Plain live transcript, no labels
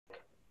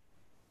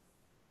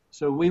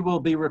So we will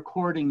be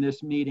recording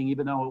this meeting,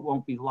 even though it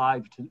won't be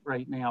live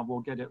right now. We'll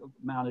get it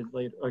mounted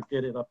later, or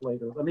get it up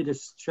later. Let me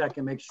just check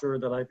and make sure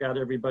that I've got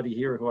everybody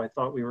here who I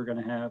thought we were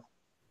going to have.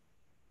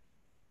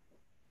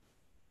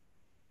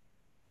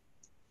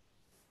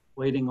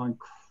 Waiting on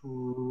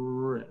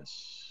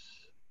Chris.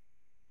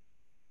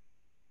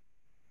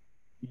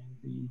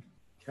 And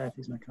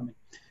Kathy's not coming.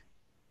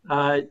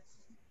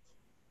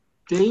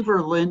 Dave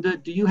or Linda,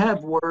 do you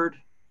have Word?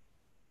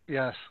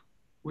 Yes.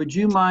 Would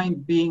you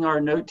mind being our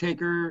note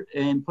taker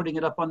and putting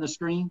it up on the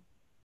screen?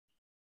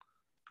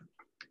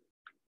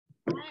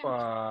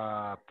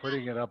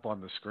 Putting it up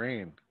on the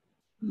screen.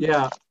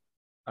 Yeah.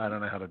 I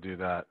don't know how to do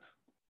that.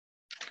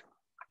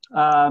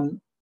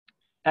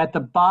 At the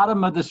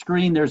bottom of the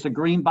screen, there's a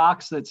green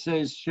box that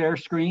says share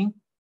screen.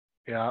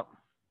 Yeah.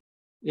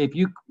 If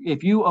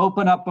you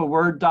open up a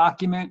Word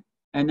document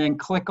and then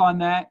click on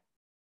that,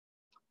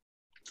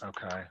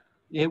 okay,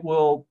 it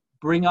will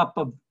bring up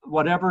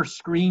whatever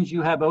screens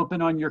you have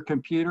open on your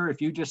computer.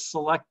 If you just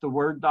select the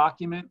Word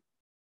document.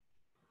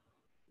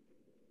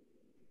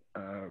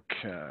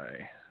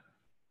 Okay.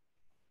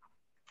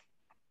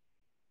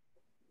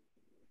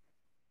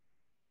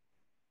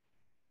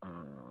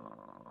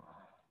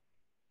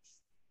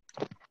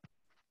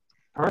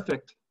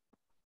 Perfect.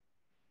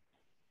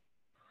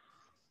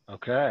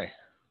 Okay.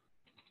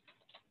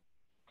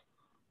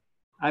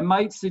 I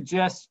might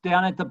suggest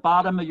down at the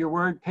bottom of your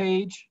Word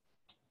page,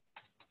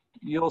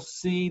 you'll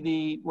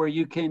see where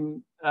you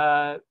can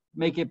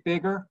make it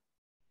bigger.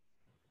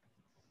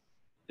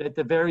 At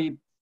the very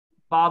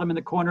bottom in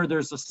the corner,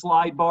 there's a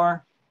slide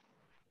bar.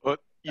 Well,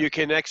 you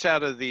can X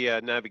out of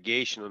the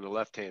navigation on the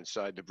left-hand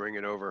side to bring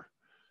it over.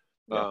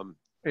 Yep.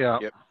 Yeah.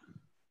 Yep.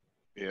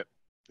 Yep.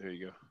 There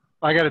you go.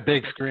 I got a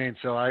big screen,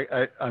 so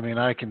I mean,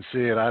 I can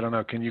see it. I don't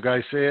know. Can you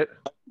guys see it?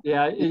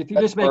 Yeah, if you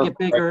just make it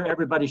bigger,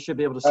 everybody should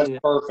be able to see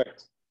it.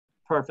 Perfect.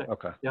 Perfect.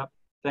 Okay. Yep.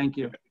 Thank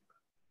you.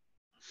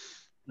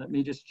 Let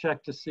me just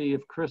check to see if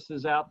Chris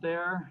is out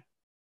there.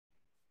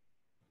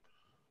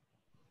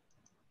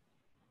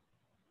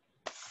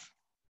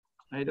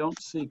 I don't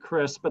see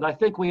Chris, but I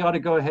think we ought to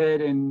go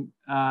ahead and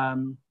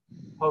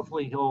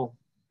hopefully he'll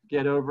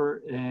get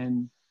over.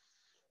 And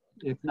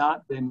if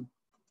not, then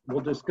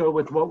we'll just go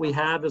with what we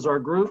have as our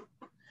group.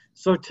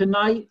 So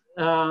tonight,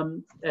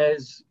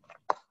 as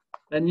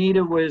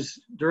Anita was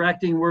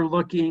directing, we're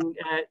looking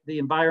at the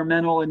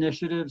environmental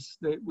initiatives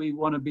that we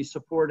want to be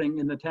supporting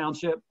in the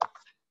township.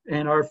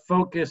 And our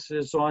focus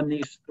is on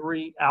these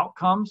 3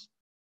 outcomes.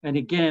 And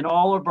again,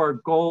 all of our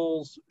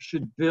goals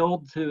should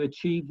build to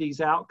achieve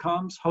these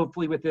outcomes,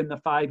 hopefully within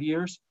the 5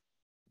 years.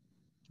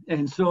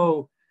 And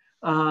so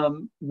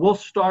we'll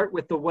start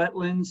with the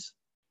wetlands,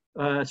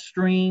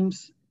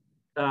 streams,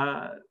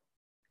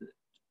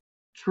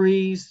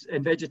 trees,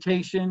 and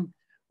vegetation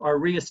are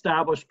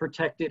reestablished,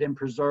 protected, and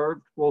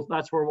preserved. Well,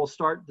 that's where we'll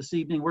start this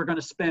evening. We're going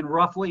to spend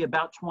roughly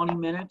about 20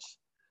 minutes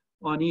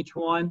on each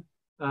one.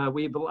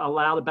 We've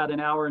allowed about an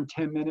hour and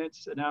 10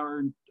 minutes, an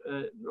hour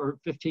or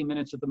 15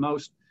 minutes at the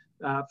most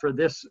for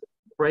this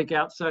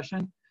breakout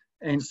session.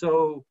 And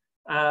so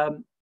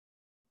kind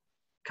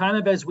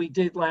of as we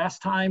did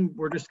last time,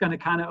 we're just going to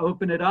kind of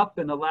open it up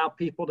and allow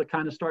people to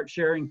kind of start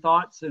sharing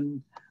thoughts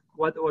and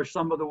what are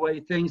some of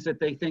the things that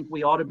they think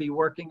we ought to be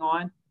working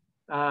on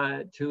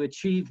to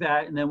achieve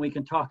that. And then we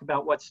can talk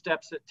about what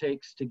steps it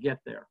takes to get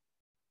there.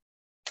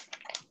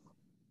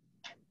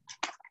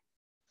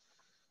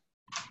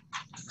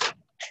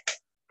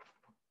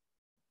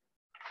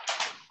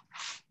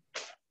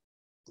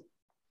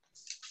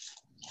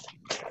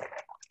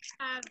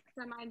 I have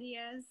some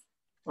ideas.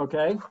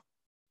 Okay.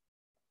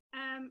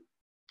 I'm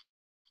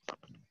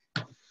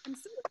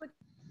sort of with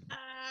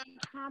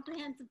a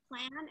comprehensive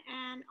plan,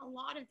 and a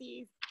lot of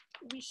these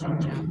we should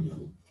just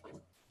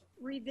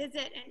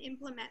revisit and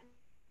implement.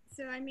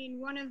 So, I mean,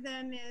 one of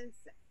them is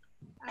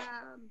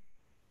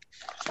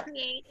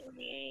create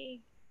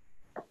a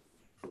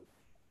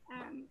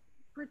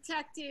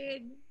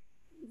protected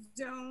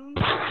zone,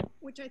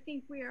 which I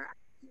think we are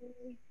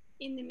actually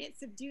in the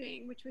midst of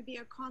doing, which would be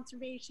a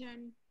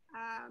conservation,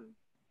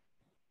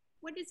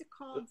 what is it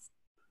called?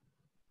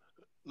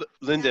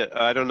 Linda,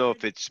 I don't know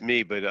if it's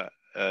me, but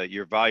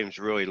your volume's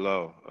really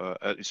low.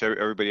 Is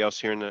everybody else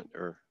hearing that?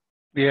 Or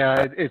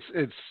Yeah,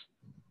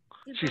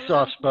 she's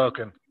soft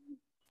spoken.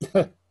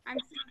 Can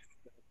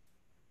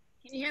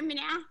you hear me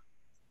now?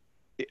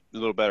 a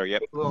little better,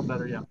 yep. A little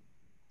better, yeah.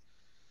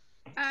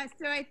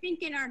 So I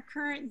think in our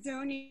current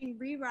zoning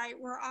rewrite,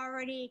 we're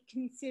already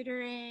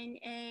considering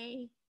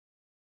a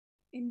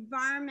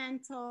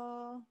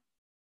environmental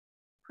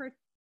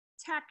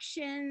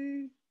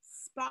protection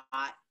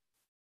spot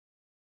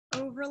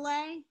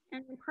overlay.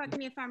 And correct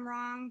me if I'm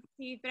wrong,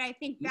 Steve, but I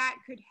think that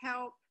could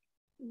help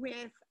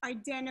with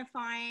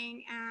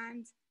identifying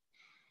and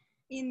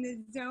in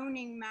the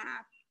zoning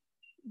map,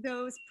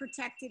 those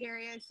protected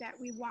areas that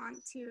we want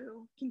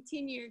to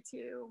continue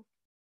to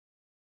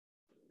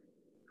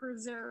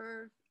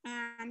preserve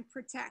and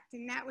protect.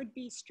 And that would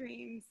be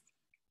streams,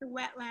 the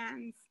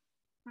wetlands,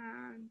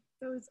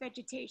 those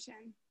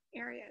vegetation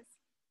areas.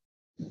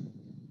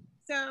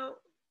 So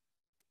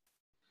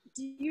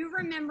Do you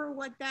remember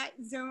what that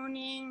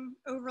zoning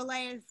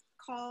overlay is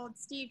called,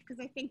 Steve? Because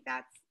I think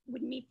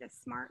would meet the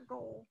SMART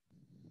goal.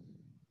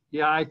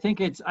 Yeah,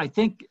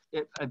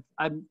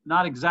 I'm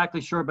not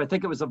exactly sure, but I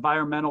think it was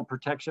environmental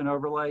protection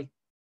overlay,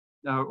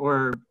 there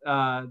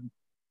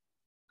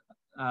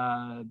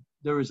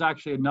was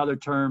actually another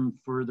term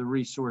for the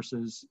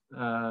resources.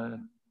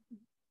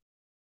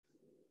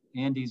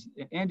 Andy's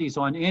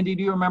on. Andy,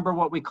 do you remember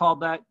what we called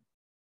that?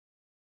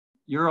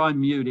 You're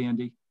on mute,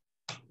 Andy.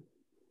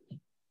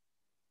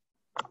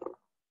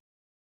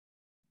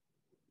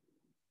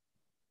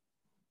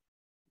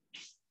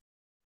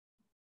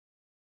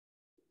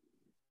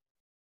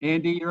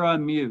 Andy, you're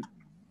on mute.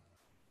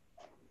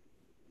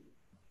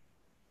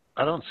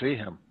 I don't see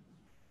him.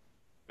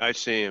 I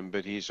see him,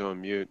 but he's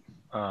on mute.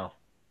 Oh.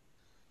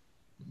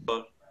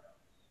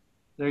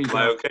 There you Am go.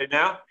 I okay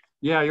now?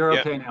 Yeah, you're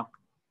Yeah. okay now.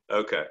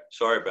 Okay,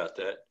 sorry about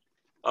that.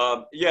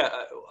 Yeah,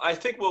 I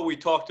think what we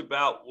talked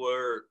about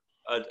were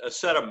a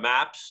set of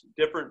maps,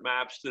 different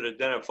maps that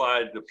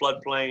identified the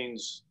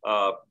floodplains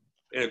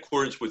in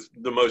accordance with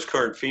the most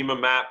current FEMA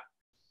map.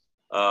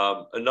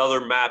 Another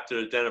map that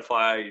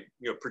identified,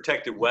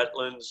 protected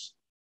wetlands,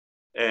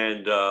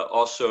 and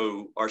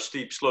also our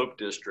steep slope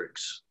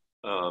districts.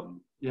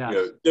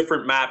 Yes.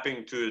 Different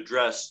mapping to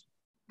address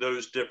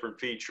those different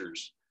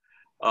features,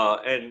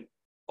 and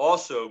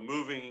also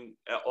moving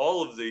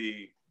all of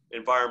the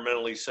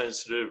environmentally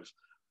sensitive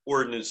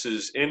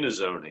ordinances into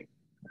zoning.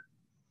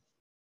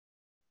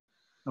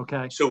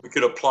 Okay. So we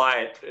could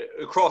apply it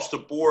across the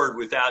board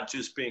without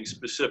just being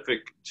specific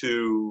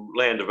to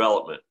land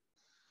development.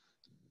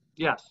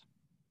 Yes.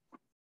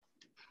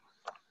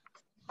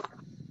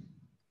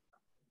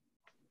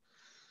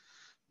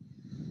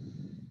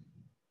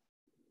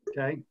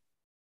 Okay.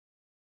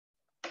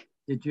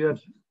 Did you have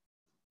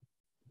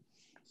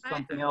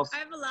something else? I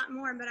have a lot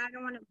more, but I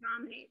don't want to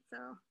dominate,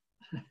 so.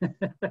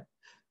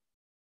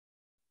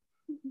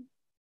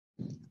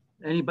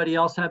 Anybody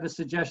else have a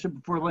suggestion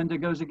before Linda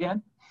goes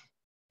again?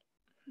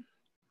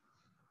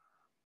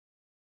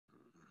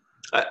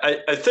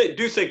 I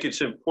do think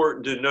it's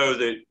important to know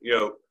that,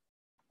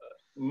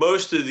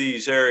 most of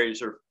these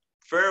areas are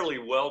fairly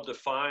well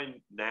defined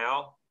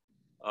now.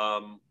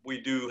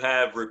 We do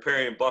have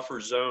riparian buffer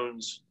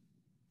zones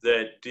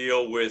that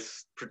deal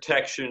with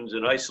protections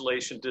and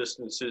isolation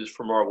distances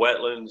from our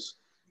wetlands.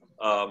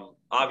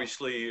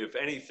 Obviously, if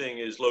anything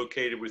is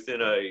located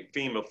within a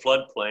FEMA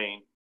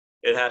floodplain,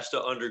 it has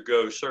to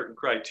undergo certain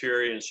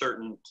criteria and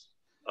certain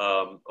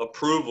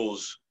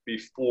approvals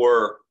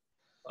before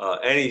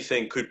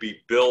anything could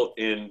be built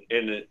in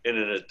an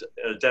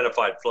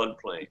identified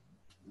floodplain.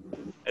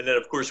 And then,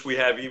 of course, we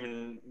have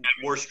even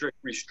more strict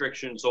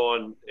restrictions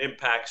on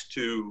impacts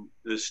to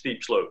the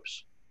steep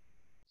slopes.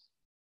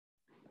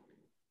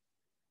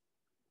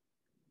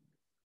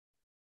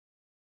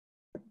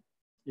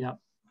 Yeah.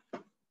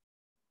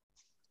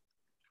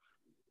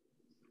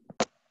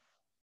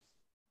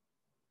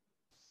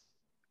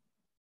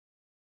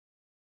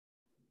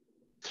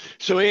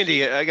 So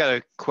Andy, I got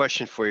a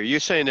question for you. You're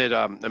saying that,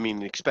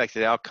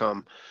 expected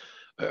outcome,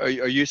 are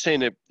you saying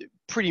that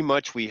pretty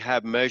much we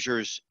have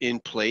measures in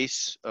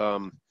place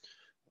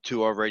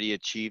to already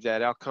achieve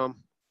that outcome?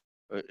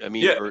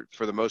 Yeah.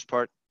 For the most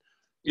part?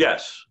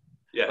 Yes.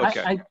 Yeah.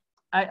 Okay.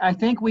 I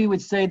think we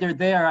would say they're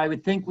there. I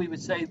would think we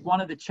would say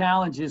one of the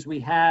challenges we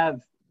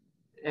have,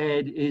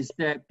 Ed, is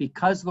that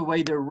because of the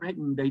way they're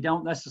written, they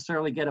don't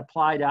necessarily get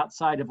applied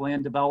outside of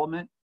land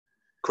development.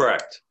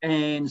 Correct.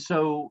 And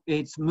so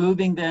it's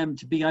moving them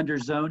to be under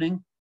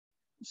zoning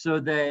so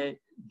that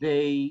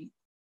they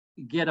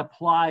get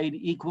applied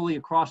equally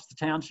across the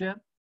township.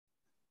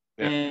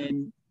 Yeah.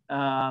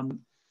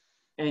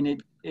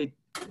 And it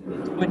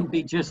wouldn't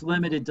be just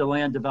limited to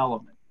land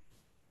development.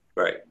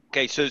 Right.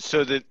 Okay.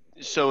 Simply,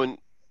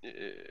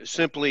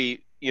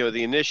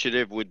 the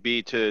initiative would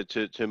be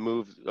to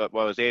move,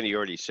 well, as Andy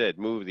already said,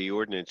 move the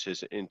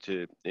ordinances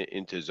into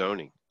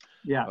zoning.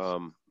 Yes.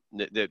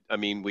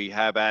 We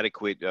have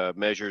adequate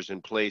measures in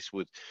place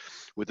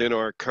within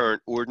our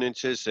current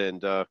ordinances,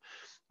 and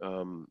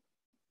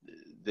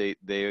they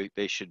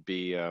should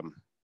be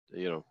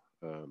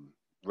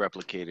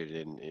replicated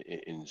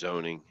in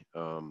zoning,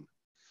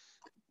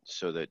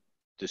 so that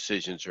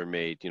decisions are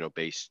made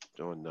based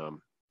on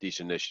these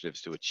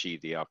initiatives to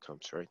achieve the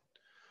outcomes, right?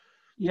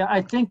 Yeah,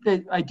 I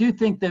do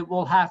think that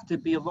we'll have to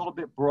be a little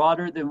bit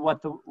broader than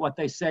what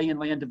they say in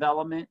land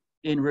development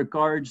in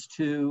regards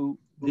to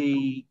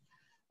the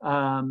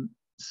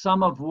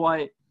some of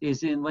what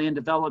is in land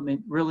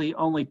development really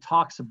only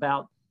talks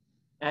about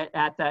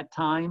at that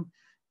time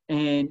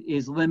and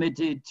is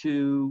limited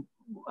to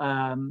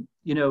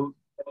the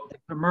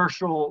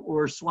commercial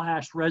or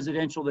 /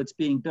 residential that's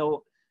being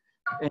built.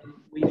 And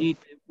we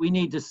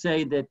need to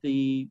say that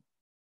the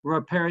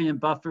riparian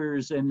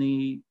buffers and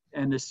the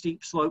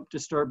steep slope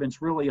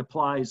disturbance really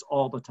applies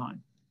all the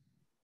time.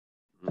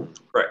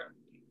 Right.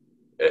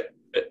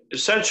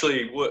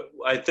 Essentially, what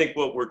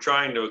we're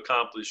trying to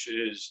accomplish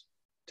is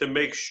to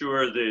make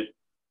sure that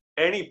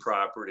any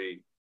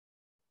property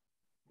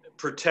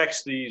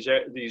protects these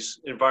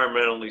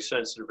environmentally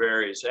sensitive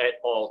areas at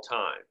all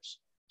times.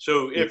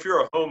 So if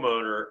you're a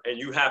homeowner and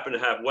you happen to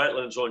have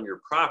wetlands on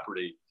your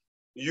property,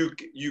 you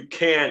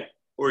can't,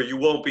 or you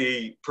won't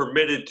be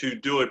permitted to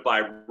do it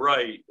by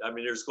right. I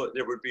mean,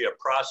 there would be a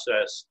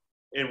process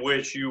in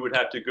which you would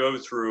have to go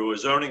through a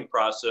zoning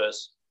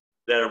process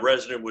that a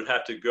resident would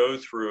have to go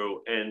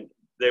through, and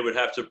they would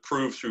have to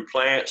prove through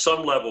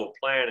some level of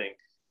planning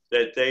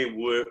that they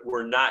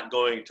were not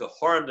going to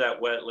harm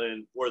that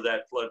wetland or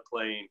that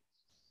floodplain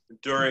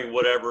during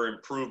whatever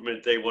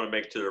improvement they want to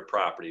make to their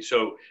property.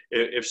 So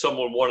if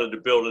someone wanted to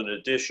build an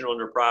addition on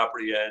their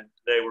property and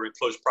they were in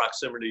close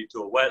proximity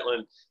to a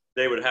wetland,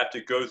 they would have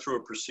to go through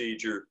a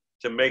procedure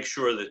to make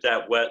sure that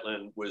that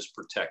wetland was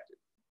protected.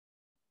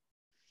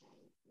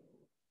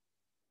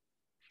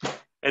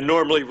 And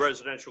normally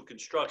residential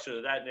construction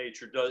of that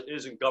nature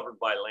isn't governed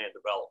by land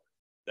development.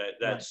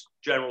 That's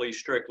generally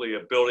strictly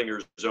a building or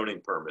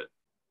zoning permit.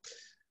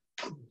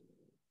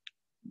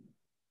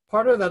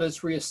 Part of that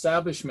is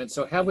reestablishment.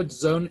 So how would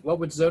what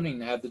would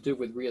zoning have to do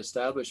with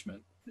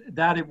reestablishment?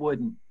 That it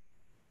wouldn't.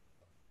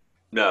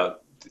 No,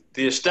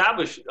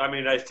 I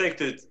mean, I think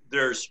that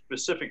there's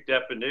specific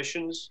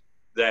definitions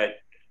that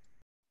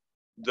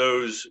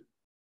those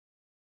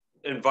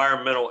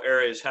environmental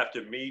areas have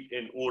to meet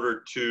in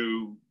order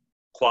to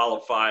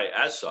qualify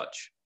as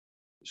such.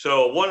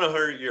 So a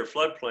 100-year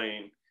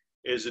floodplain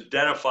is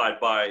identified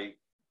by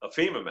a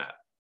FEMA map.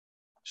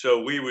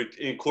 So we would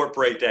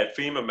incorporate that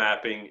FEMA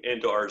mapping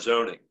into our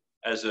zoning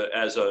as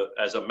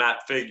a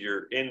map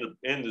figure in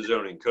the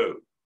zoning code.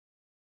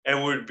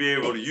 And we'd be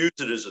able to use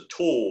it as a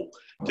tool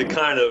to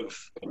kind of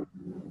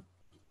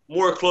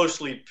more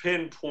closely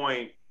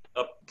pinpoint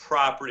a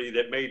property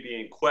that may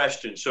be in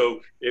question. So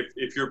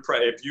if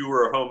you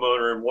were a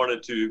homeowner and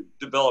wanted to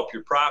develop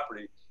your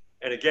property,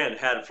 and again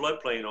had a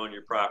floodplain on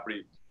your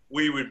property,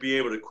 we would be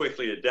able to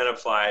quickly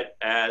identify it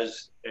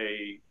as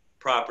a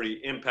property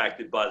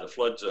impacted by the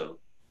flood zone.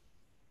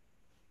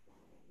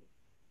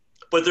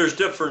 But there's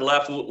different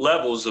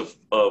levels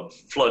of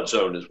flood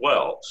zone as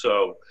well.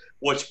 So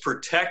what's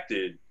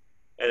protected,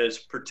 and it's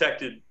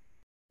protected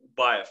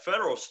by a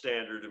federal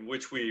standard in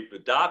which we've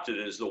adopted,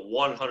 is the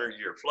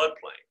 100-year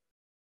floodplain.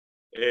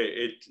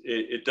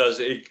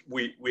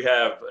 We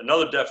have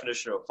another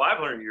definition of a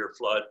 500-year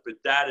flood, but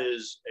that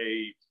is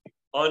a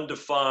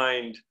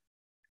undefined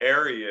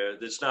area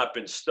that's not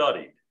been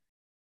studied.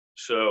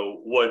 So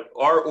what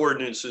our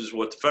ordinances,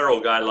 what the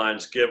federal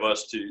guidelines give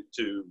us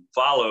to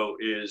follow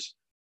is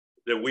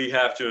that we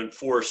have to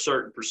enforce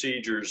certain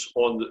procedures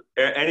on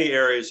any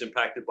areas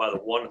impacted by the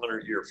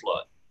 100-year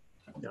flood.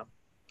 Yeah.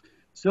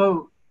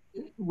 So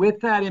with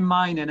that in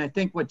mind, and I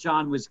think what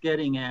John was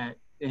getting at,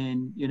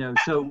 and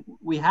so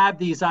we have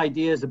these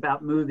ideas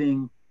about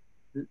moving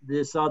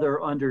this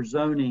other under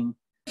zoning,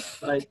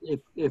 but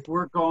if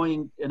we're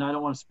going, and I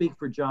don't want to speak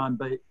for John,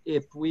 but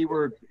if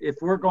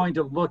we're going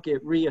to look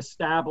at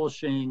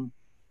reestablishing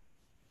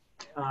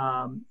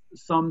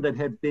some that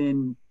have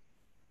been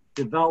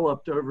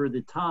developed over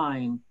the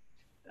time,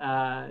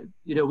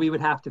 we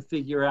would have to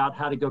figure out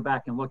how to go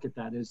back and look at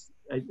that.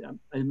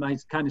 Am I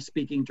kind of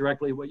speaking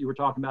directly what you were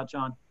talking about,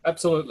 John?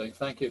 Absolutely,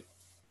 thank you.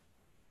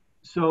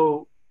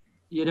 So,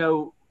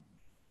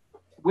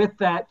 with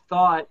that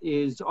thought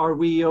are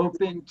we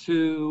open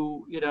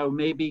to,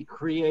 maybe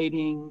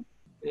creating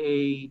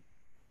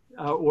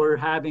or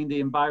having the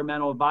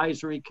Environmental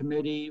Advisory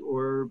Committee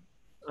or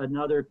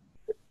another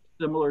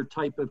similar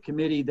type of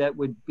committee that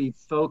would be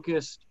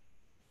focused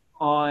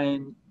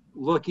on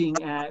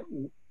looking at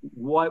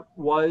what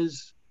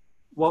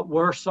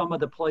were some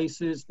of the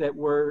places that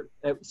were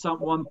at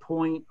one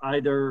point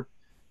either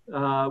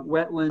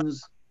wetlands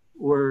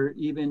or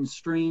even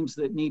streams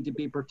that need to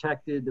be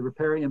protected, the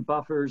riparian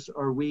buffers?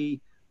 Are we,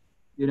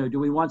 do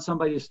we want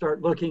somebody to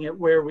start looking at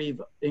where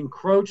we've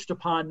encroached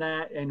upon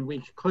that and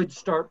we could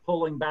start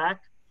pulling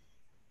back?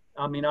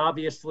 I mean,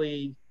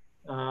 obviously,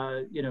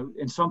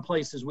 in some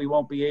places we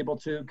won't be able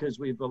to because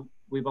we've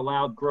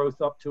allowed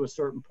growth up to a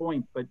certain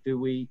point, but do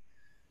we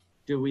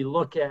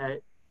look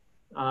at,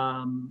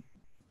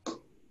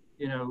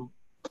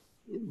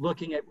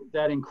 looking at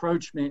that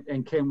encroachment,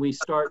 and can we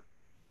start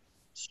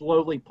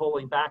slowly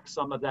pulling back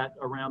some of that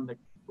around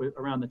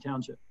the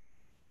township?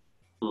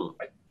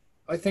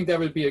 I think that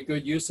would be a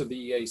good use of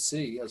the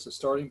EAC as a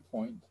starting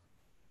point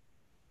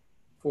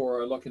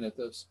for looking at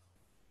this.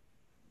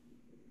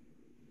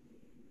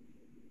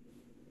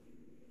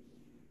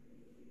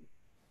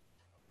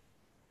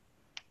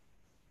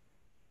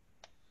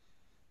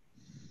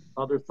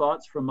 Other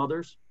thoughts from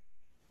others?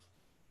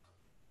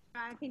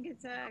 I think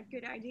it's a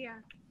good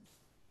idea.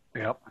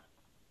 Yep.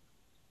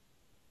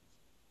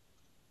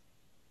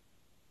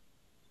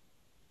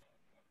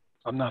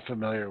 I'm not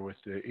familiar with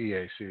the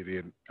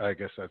EAC. I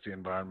guess that's the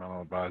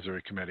Environmental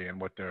Advisory Committee and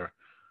what their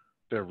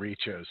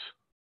reach is.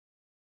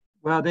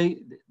 Well,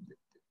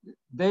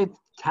 they've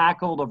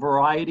tackled a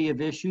variety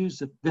of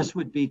issues. This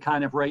would be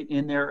kind of right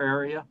in their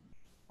area.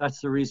 That's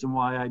the reason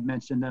why I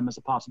mentioned them as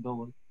a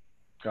possibility.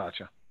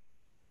 Gotcha.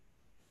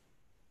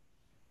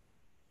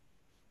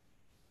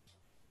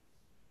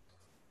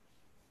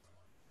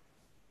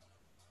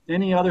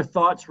 Any other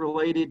thoughts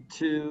related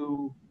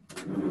to,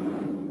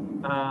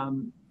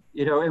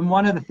 you know, and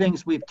one of the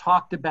things we've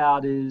talked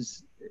about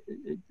is,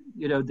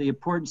 you know, the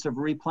importance of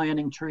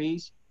replanting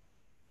trees.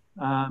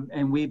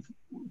 And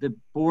the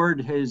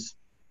board has,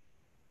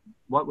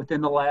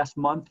 within the last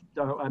month,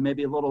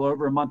 maybe a little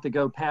over a month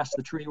ago, passed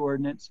the tree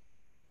ordinance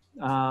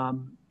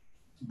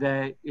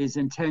that is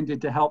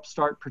intended to help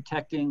start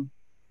protecting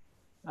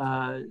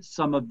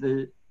some of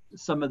the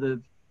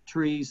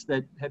trees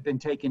that have been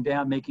taken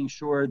down, making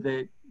sure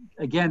that,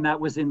 again, that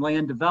was in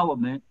land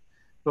development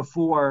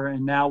before,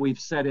 and now we've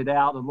set it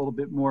out a little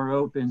bit more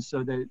open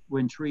so that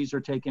when trees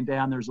are taken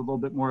down, there's a little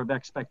bit more of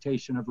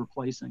expectation of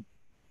replacing.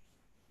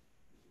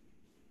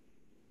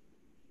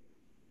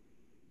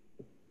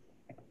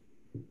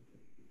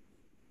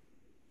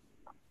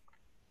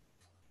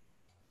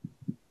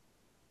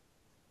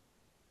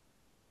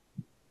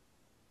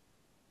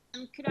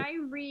 Could I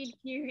read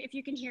you, if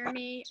you can hear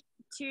me,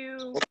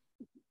 two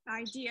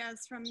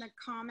ideas from the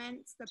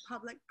comments, the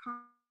public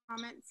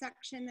comment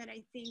section that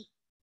I think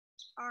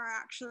are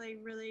actually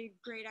really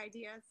great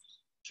ideas?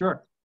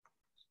 Sure.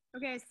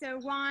 Okay, so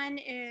one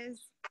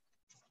is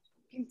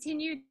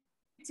continue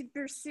to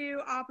pursue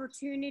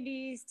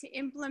opportunities to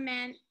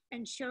implement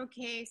and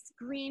showcase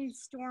green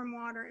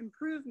stormwater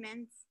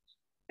improvements,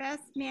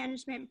 best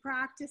management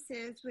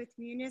practices with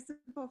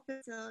municipal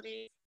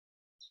facilities,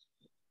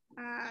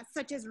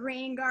 such as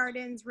rain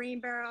gardens, rain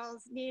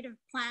barrels, native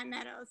plant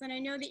meadows. And I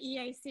know the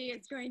EAC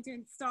is going to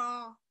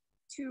install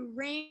 2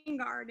 rain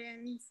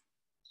gardens.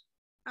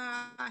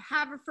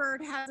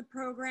 Haverford has a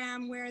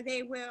program where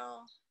they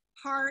will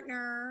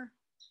partner,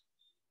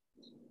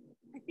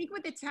 I think,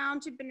 with the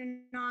township and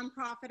a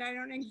nonprofit. I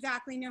don't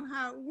exactly know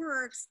how it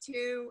works,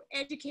 to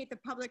educate the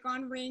public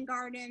on rain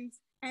gardens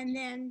and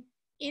then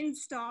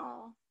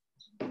install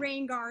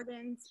rain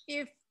gardens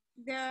if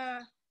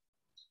the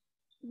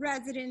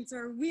residents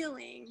are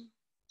willing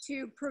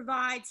to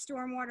provide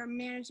stormwater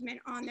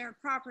management on their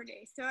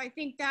property. So I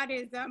think that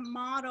is a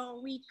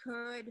model we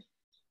could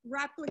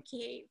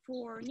replicate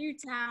for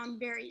Newtown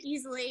very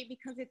easily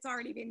because it's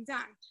already been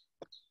done.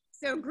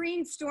 So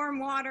green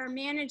stormwater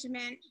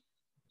management,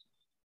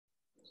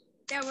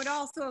 that would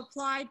also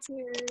apply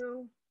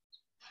to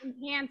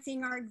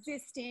enhancing our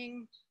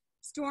existing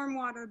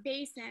stormwater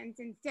basins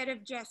instead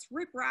of just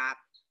riprap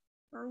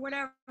or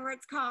whatever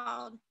it's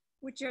called,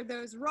 which are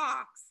those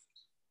rocks.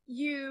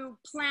 You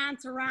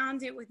plant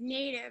around it with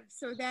native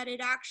so that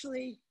it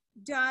actually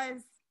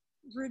does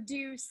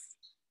reduce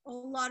a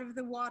lot of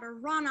the water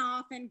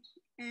runoff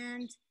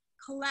and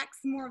collects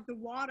more of the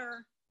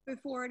water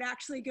before it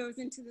actually goes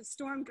into the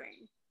storm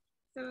drain.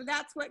 So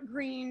that's what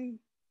blue-green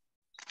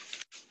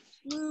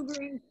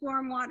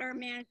stormwater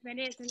management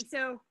is. And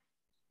so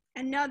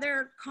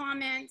another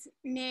comment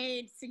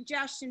made,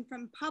 suggestion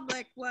from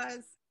public,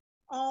 was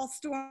all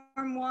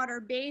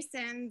stormwater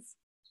basins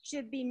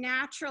should be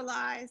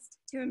naturalized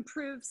to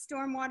improve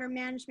stormwater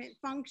management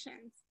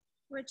functions,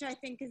 which I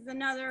think is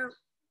another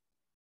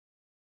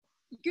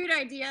good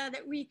idea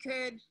that we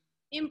could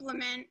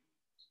implement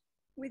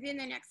within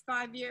the next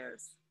 5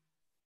 years.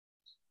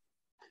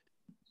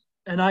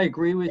 And I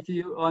agree with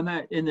you on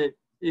that,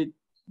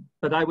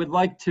 but I would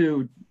like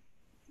to,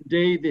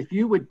 Dave, if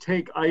you would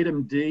take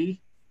item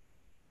D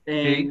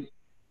and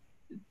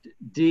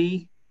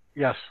D,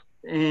 Yes.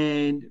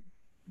 and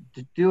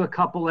to do a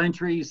couple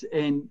entries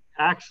and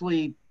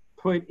actually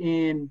put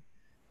in,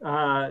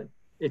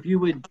 if you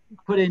would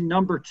put in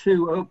number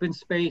 2 open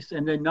space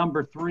and then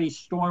number 3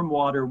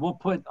 stormwater, we'll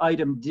put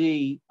item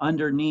D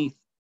underneath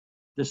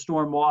the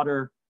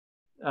stormwater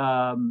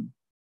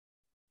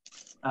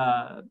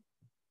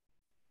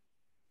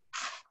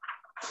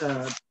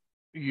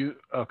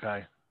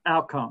Okay.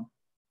 outcome.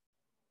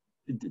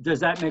 Does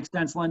that make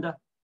sense, Linda?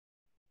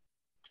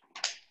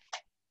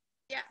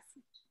 Yes.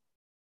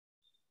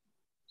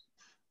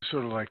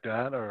 Sort of like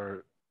that,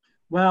 or?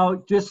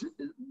 Well,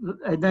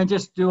 and then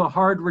just do a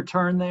hard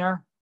return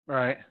there.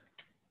 Right.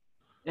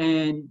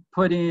 And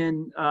put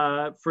in,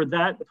 for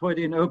that, put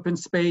in open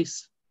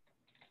space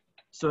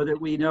so that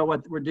we know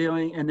what we're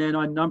doing. And then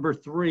on number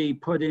 3,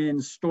 put in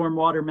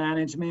stormwater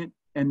management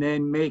and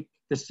then make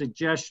the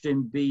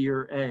suggestion be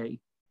your A.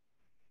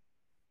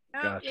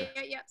 Oh, Gotcha.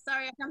 yeah.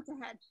 Sorry, I jumped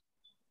ahead.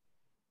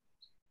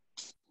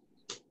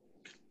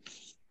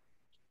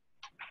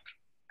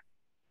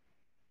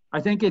 I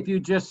think if you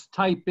just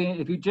type in,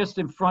 if you just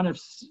in front of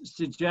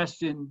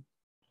suggestion,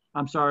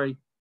 I'm sorry,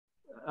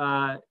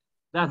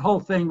 that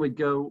whole thing would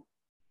go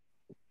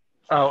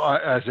Oh,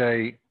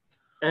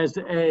 as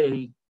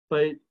A,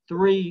 but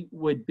 3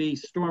 would be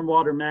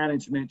stormwater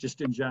management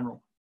just in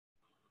general.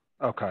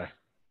 okay.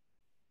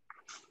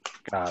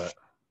 Got it.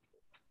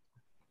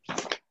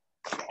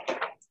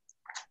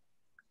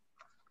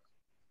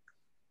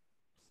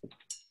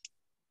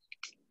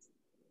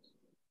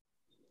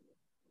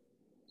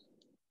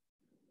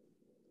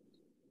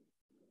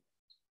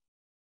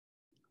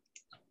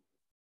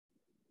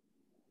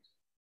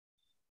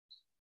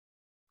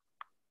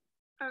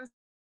 Oh,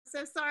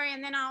 so sorry,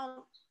 and then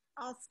I'll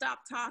stop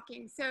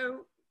talking.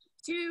 So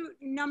to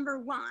number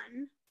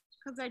 1,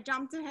 because I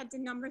jumped ahead to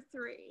number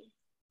 3.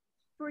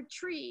 For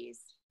trees,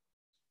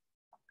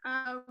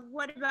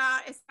 what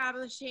about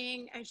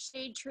establishing a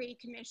shade tree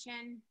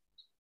commission,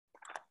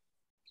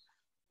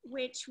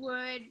 which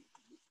would,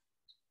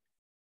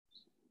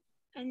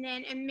 and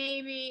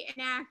maybe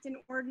enact an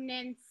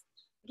ordinance,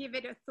 give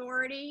it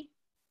authority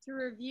to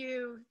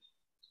review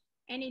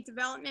any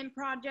development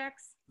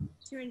projects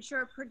to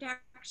ensure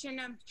protection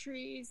of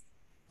trees.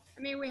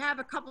 I mean, we have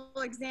a couple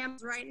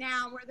examples right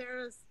now where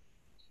there's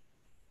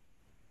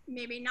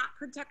maybe not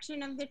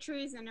protection of the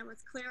trees and it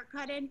was clear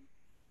cut.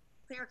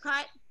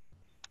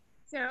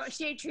 So a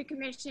shade tree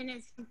commission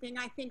is something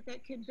I think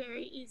that could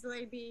very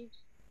easily be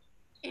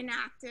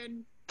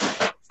enacted.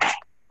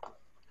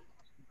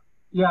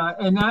 Yeah,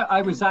 and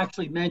I was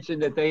actually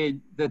mentioned that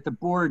that the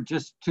board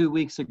just 2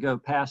 weeks ago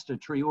passed a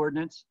tree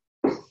ordinance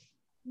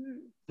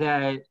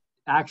that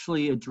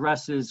actually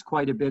addresses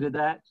quite a bit of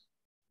that.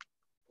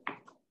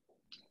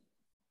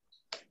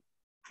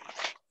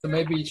 So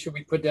maybe should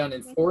we put down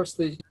enforce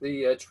the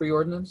tree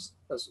ordinance?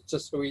 That's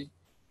just so we.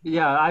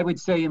 Yeah, I would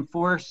say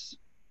enforce,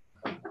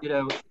 you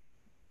know,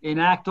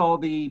 enact all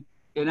of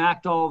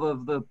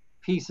the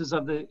pieces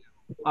of it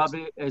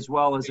as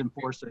well as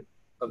enforce it.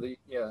 Of the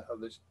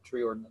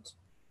tree ordinance.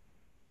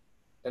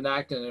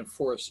 Enact and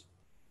enforce.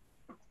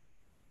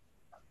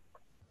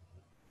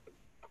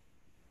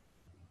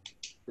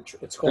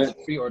 It's called the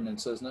tree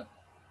ordinance, isn't it?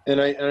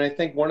 And I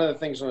think one of the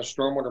things on the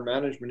stormwater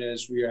management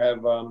is we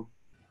have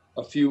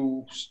a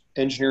few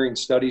engineering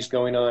studies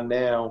going on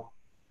now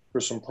for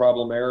some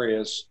problem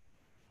areas,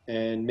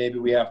 and maybe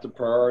we have to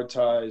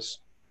prioritize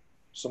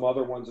some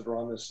other ones that are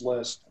on this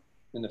list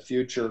in the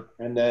future,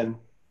 and then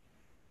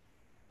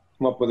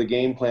come up with a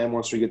game plan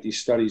once we get these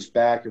studies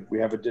back, if we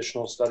have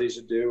additional studies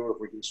to do, or if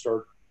we can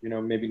start, you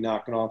know, maybe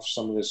knocking off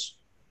some of these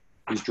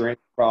drainage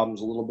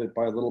problems a little bit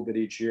by a little bit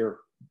each year.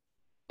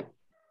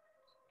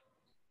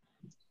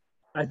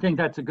 I think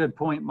that's a good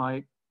point,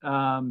 Mike.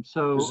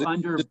 So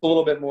under just a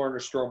little bit more under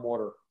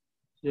stormwater.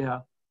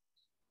 Yeah.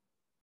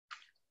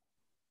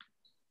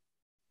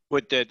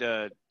 Put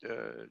that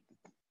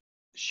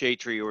shade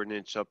tree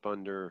ordinance up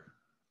under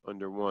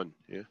 1,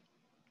 yeah?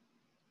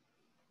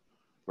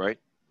 Right,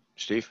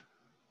 Steve?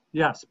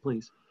 Yes,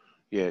 please.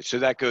 Yeah, so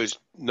that goes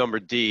number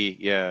D,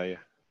 yeah.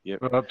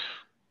 Oops.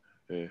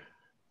 Yeah.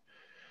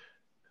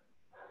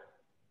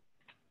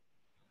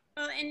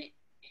 Well,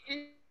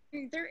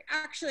 and there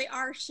actually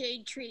are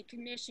shade tree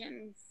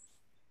commissions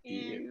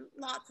in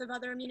lots of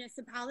other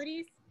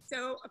municipalities.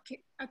 So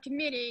a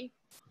committee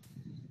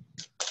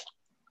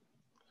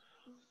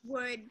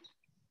would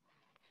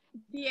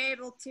be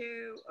able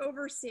to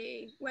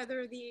oversee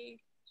whether the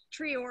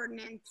tree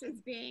ordinance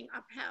is being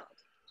upheld.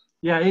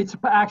 Yeah, it's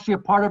actually a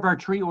part of our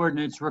tree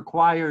ordinance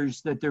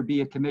requires that there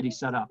be a committee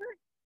set up.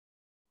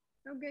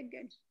 Oh, good.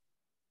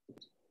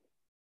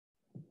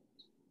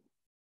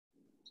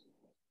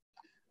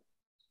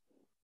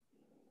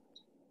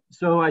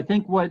 So I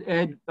think what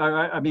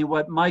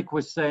what Mike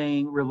was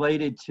saying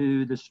related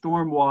to the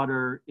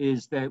stormwater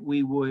is that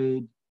we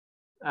would,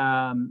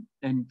 and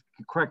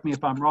correct me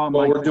if I'm wrong,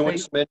 Well, Mike, we're doing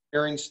some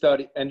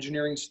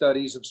engineering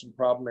studies of some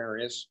problem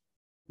areas.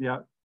 Yeah.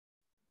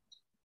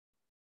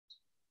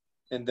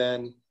 And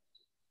then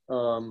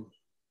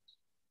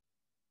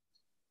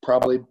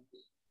probably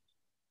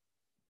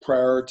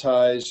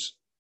prioritize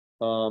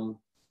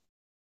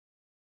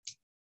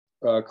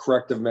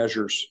corrective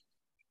measures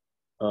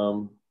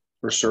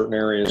for certain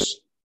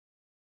areas.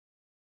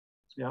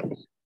 Yeah.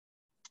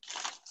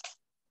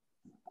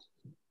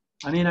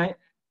 I mean,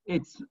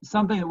 it's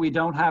something that we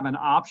don't have an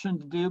option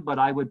to do, but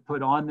I would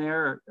put on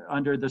there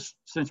under this,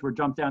 since we're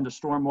jumped down to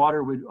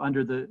stormwater,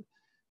 under the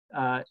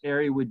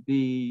area would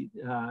be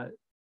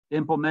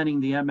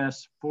implementing the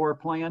MS4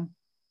 plan.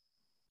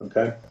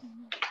 Okay.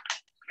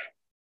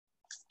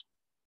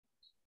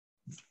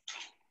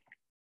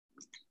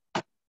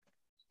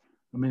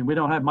 I mean, we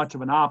don't have much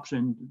of an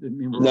option. I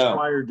mean, we're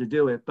required to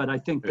do it, but I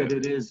think that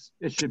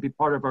it should be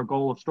part of our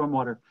goal of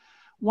stormwater.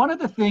 One of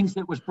the things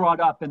that was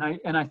brought up, and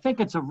I think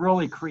it's a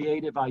really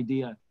creative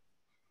idea,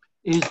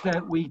 is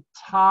that we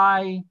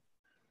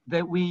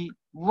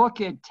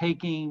look at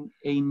taking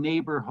a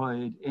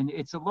neighborhood, and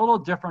it's a little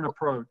different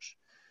approach.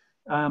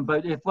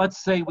 But if,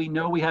 let's say, we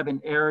know we have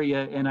an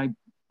area, and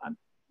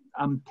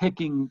I'm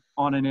picking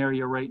on an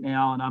area right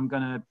now, and I'm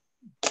going to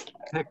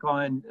pick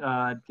on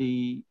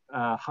the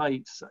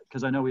Heights,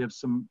 because I know we have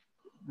some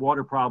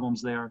water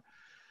problems there,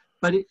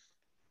 but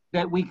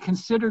that we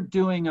consider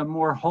doing a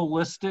more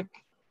holistic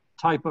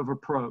type of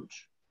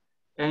approach.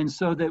 And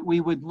so that we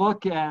would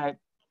look at,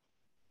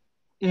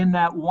 in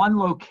that one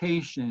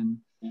location,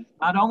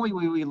 not only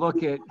will we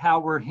look at how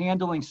we're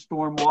handling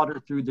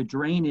stormwater through the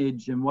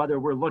drainage and whether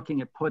we're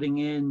looking at putting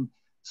in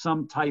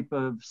some type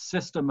of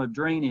system of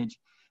drainage,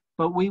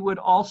 but we would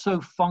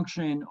also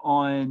function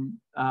on,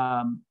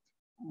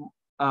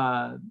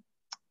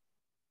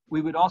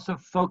 we would also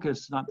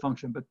focus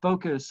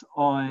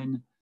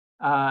on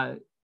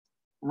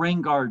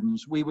rain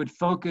gardens. We would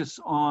focus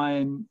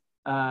on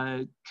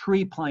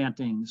tree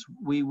plantings.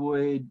 We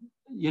would,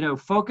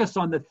 focus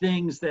on the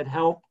things that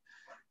help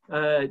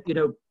you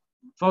know,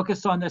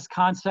 focus on this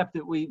concept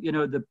that we, you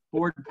know, the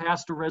board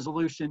passed a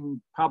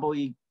resolution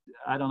probably,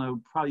 I don't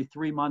know, probably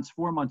 3 months,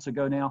 4 months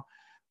ago now,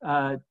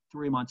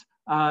 3 months,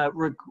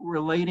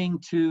 relating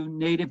to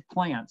native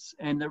plants.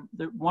 And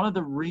one of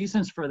the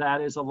reasons for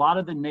that is a lot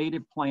of the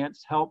native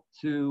plants help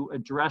to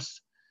address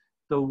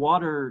the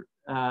water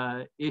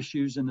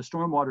issues and the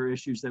stormwater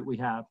issues that we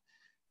have.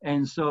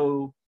 And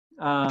so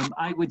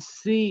I would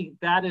see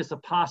that as a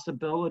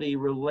possibility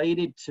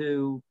related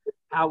to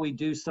how we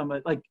do some,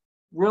 like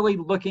really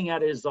looking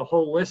at it as a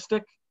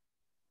holistic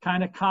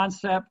kind of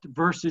concept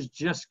versus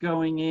just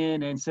going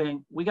in and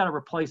saying, we got to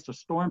replace the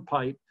storm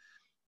pipe,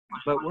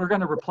 but we're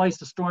going to replace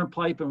the storm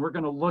pipe and we're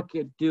going to look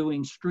at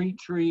doing street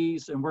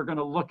trees, and we're going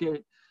to look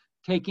at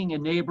taking a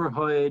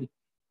neighborhood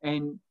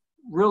and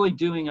really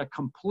doing a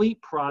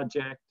complete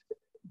project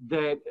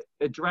that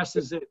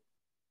addresses it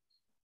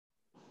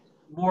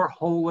more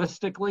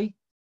holistically,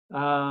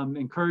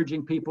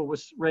 encouraging people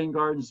with rain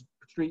gardens,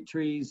 street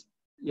trees,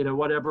 you know,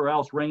 whatever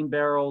else, rain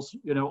barrels,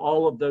 you know,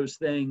 all of those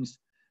things.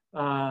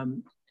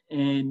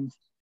 And,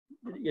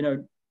 you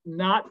know,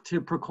 not to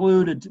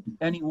preclude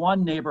any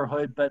one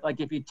neighborhood, but like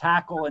if you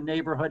tackle a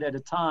neighborhood at a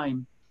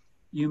time,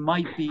 you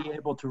might be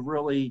able to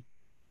really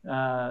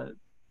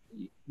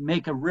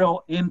make a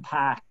real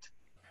impact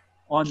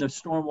on the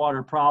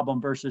stormwater problem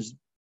versus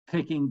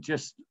picking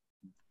just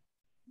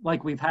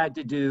like we've had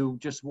to do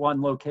just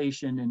one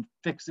location and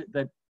fix it,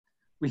 that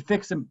we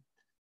fix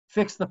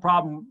the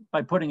problem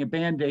by putting a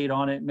Band-Aid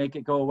on it and make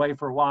it go away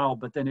for a while,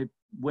 but then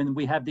when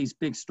we have these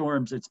big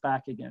storms, it's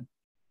back again.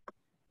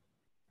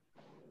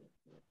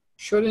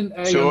 Shouldn't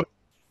A So,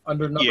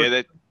 under number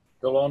yeah,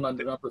 go on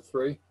under number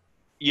 3?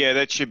 yeah,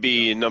 that should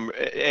be number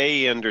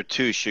A under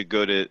 2 should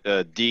go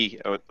to D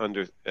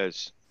under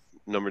as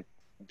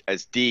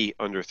D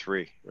under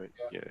 3, right?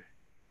 Yeah.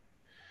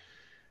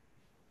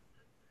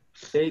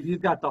 Dave,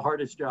 you've got the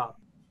hardest job.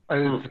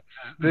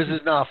 This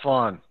is not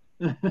fun.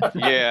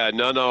 Yeah,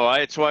 no,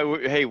 that's why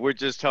we're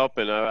just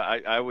helping.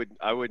 I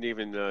wouldn't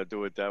even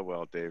do it that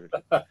well, David.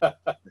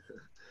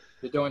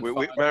 You're doing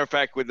fine. Matter of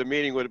fact, the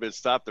meeting would have been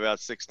stopped about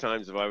 6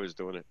 times if I was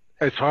doing it.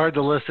 It's hard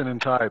to listen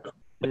and type.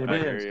 It I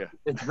is. hear you.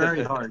 It's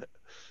very hard.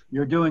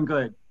 You're doing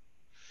good.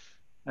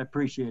 I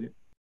appreciate it.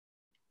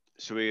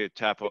 So we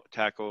tackle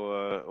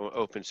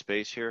open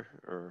space here,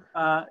 or?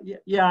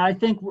 Yeah, I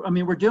think, I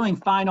mean, we're doing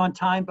fine on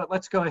time, but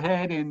let's go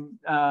ahead and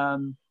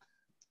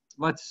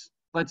let's,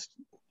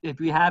 if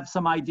we have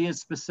some ideas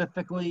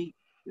specifically,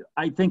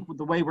 I think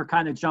the way we're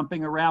kind of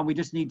jumping around, we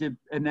just need to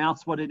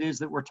announce what it is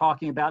that we're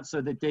talking about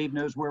so that Dave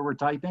knows where we're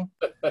typing.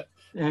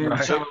 And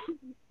Right. so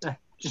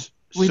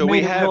we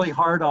made it really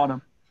hard on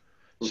him.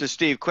 So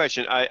Steve,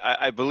 question,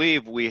 I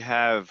believe we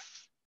have,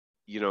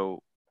 you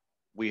know,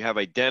 we have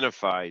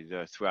identified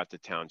throughout the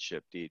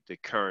township the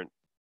current,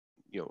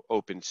 you know,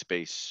 open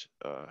space.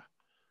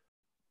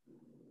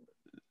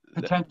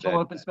 Potential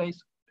open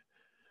space?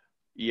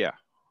 Yeah.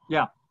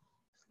 Yeah.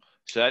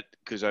 So that,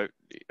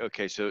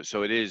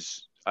 so it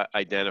is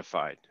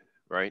identified,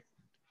 right?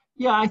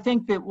 Yeah, I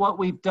think that what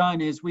we've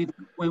done is when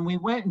we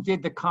went and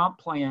did the comp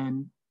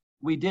plan,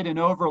 we did an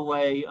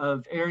overlay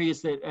of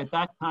areas that at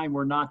that time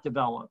were not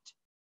developed.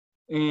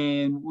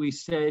 And we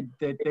said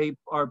that they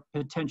are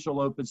potential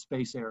open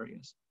space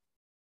areas.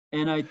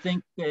 And I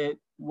think that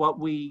what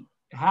we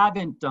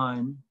haven't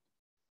done,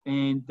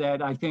 and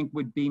that I think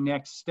would be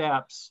next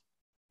steps,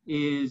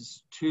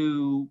 is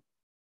to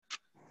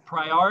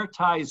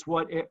prioritize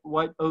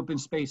what open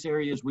space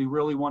areas we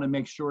really want to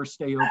make sure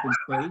stay open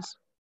space.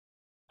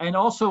 And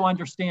also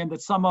understand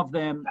that some of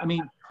them, I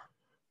mean,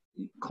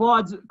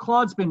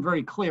 Claude's been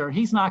very clear.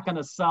 He's not going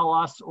to sell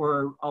us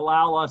or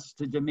allow us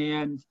to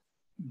demand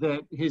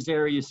that his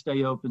areas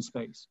stay open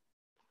space.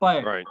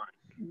 But Right.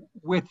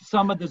 with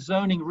some of the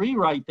zoning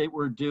rewrite that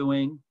we're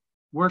doing,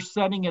 we're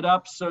setting it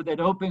up so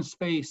that open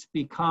space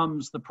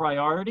becomes the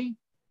priority.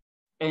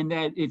 And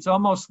that it's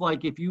almost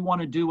like if you want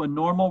to do a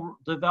normal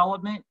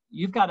development,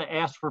 you've got to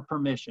ask for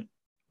permission.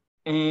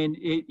 And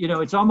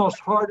it's almost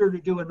harder to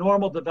do a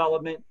normal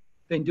development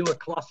than do a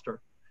cluster.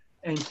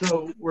 And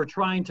so we're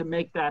trying to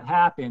make that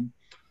happen.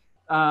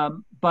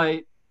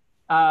 But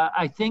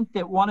I think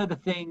that one of the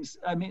things,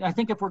 I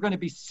think if we're going to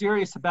be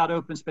serious about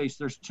open space,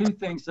 there's 2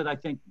 things that I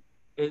think,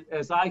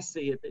 as I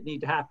see it, that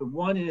need to happen.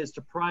 One is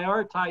to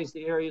prioritize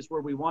the areas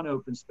where we want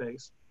open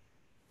space.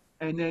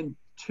 And then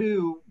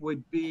 2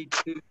 would be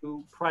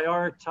to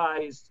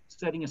prioritize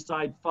setting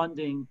aside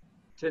funding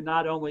to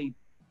not only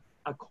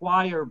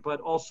acquire,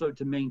 but also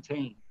to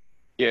maintain.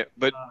 Yeah,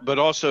 but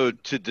also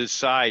to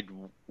decide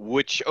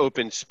which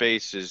open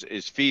space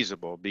is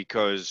feasible,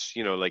 because,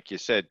 you know, like you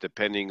said,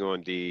 depending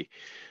on the,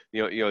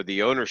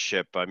 the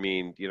ownership, I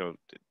mean,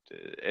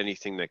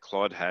 anything that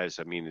Claude has,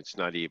 I mean, it's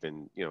not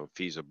even,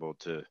 feasible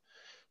to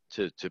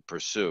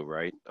pursue,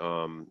 right?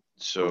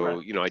 So,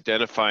 Correct.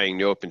 Identifying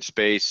the open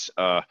space,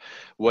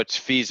 what's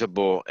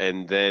feasible,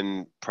 and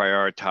then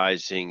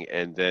prioritizing,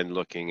 and then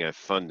looking at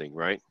funding,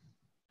 right?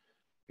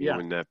 Yeah.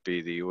 Wouldn't that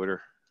be the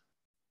order?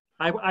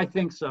 I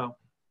think so.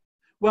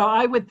 Well,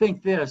 I would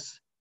think this.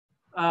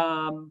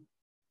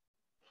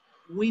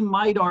 we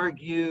might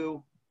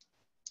argue,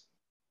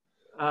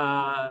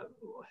 I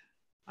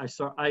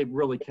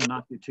really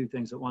cannot do two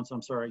things at once.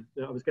 I'm sorry.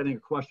 I was getting a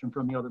question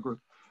from the other group.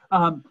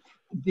 I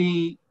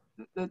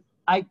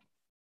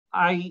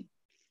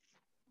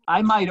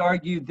might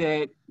argue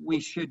that we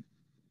should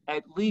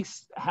at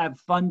least have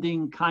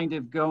funding kind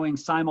of going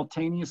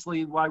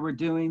simultaneously while we're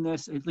doing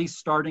this, at least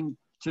starting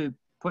to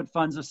put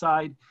funds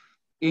aside,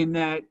 in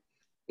that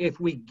if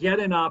we get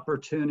an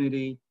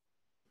opportunity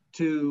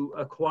to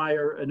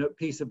acquire a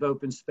piece of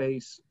open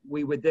space,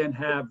 we would then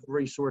have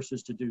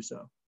resources to do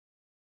so.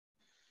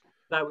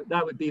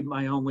 That would be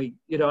my only,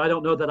 I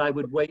don't know that I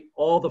would wait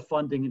all the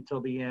funding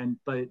until the end,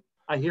 but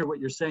I hear what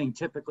you're saying.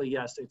 Typically,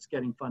 yes, it's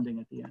getting funding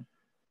at the end.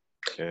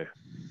 Okay.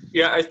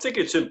 Yeah, I think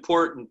it's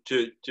important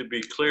to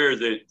be clear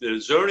that the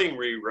zoning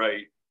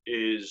rewrite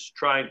is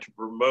trying to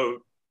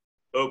promote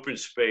open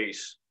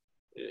space.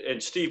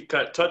 And Steve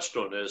kind of touched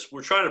on this.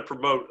 We're trying to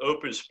promote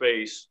open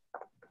space,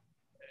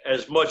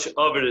 as much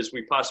of it as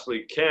we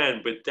possibly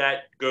can, but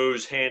that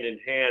goes hand in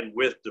hand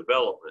with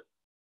development.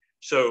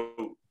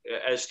 So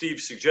as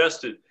Steve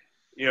suggested,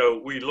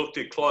 we looked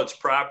at Claude's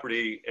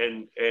property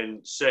and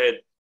said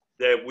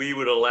that we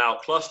would allow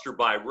cluster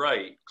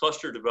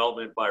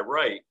development by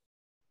right,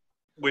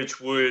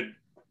 which would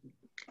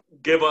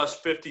give us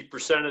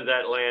 50% of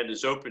that land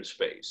as open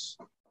space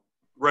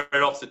right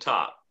off the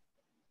top.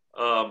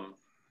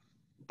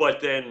 But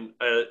then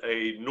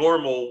a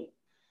normal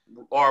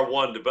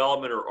R1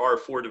 development or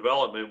R4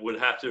 development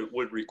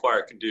would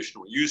require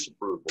conditional use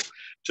approval.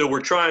 So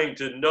we're trying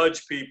to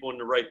nudge people in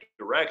the right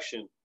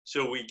direction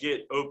so we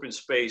get open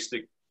space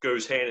that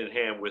goes hand in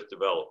hand with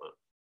development.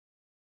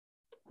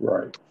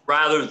 Right.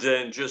 Rather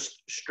than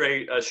just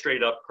straight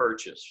up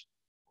purchase.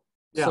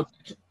 Yeah.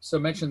 So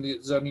mention the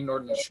zoning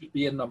ordinance should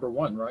be in number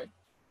 1, right?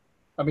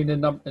 I mean,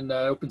 in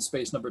the open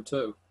space number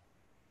 2.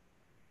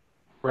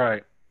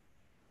 Right.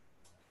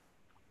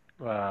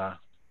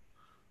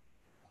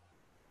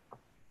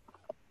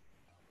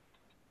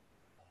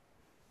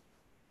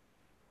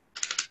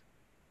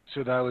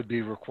 So that would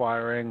be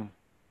requiring,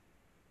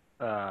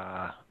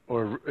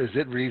 or is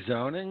it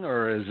rezoning,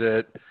 or is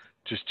it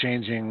just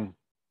changing?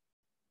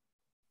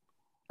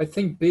 I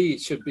think B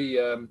should be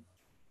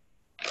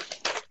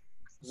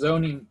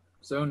zoning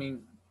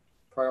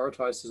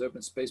prioritizes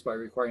open space by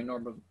requiring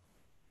normal.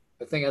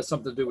 I think it has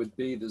something to do with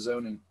B, the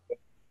zoning.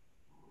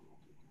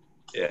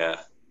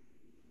 Yeah.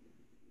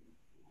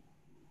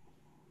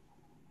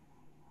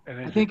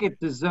 I think it's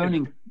the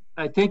zoning.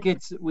 I think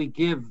we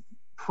give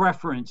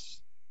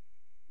preference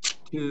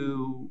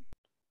to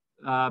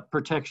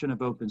protection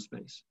of open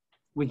space.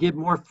 We give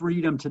more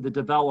freedom to the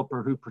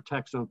developer who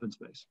protects open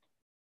space.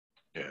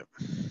 Yeah.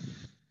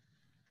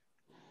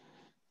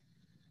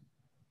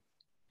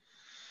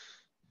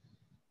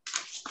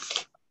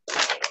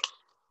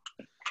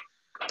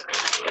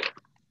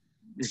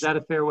 Is that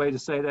a fair way to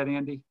say that,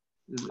 Andy?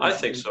 I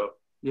think so.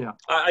 Yeah.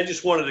 I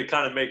just wanted to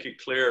kind of make it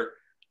clear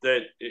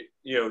that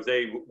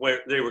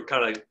they were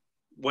kind of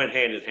went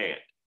hand in hand.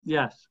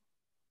 Yes.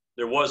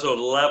 There was a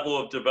level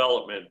of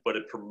development, but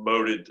it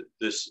promoted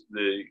the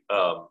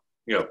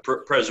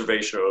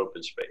preservation of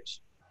open space.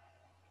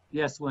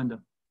 Yes,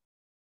 Linda.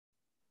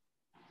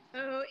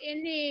 So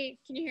can you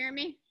hear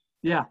me?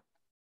 Yeah.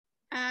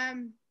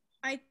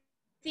 I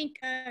think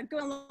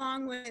going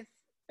along with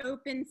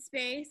open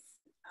space,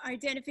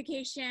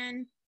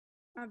 identification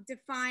of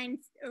defined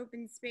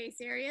open space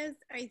areas,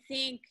 I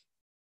think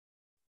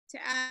to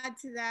add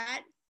to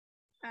that,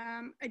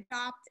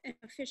 adopt an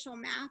official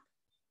map,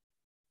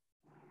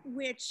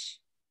 which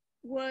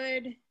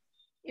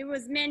it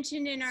was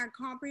mentioned in our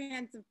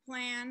comprehensive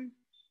plan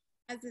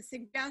as a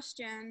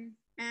suggestion.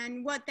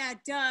 And what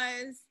that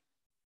does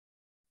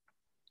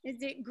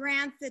is it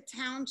grants the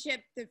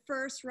township the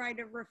first right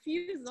of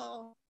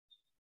refusal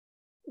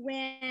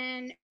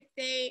when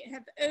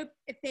if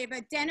they've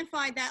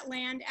identified that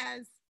land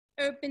as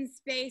open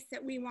space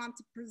that we want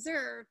to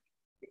preserve.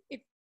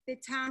 If the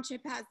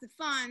township has the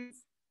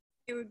funds,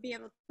 it would be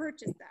able to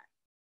purchase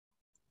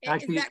that.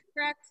 Actually, is that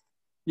correct?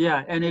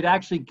 Yeah, and it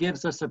actually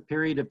gives us a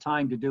period of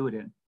time to do it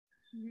in.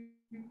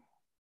 Mm-hmm.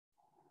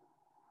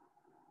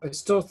 I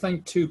still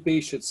think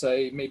 2B should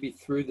say maybe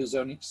through the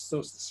zoning,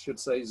 still should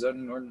say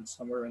zoning ordinance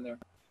somewhere in there.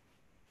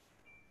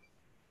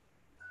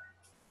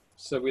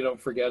 So we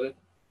don't forget it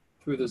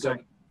through the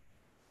zoning.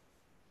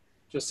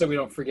 Just so we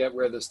don't forget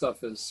where the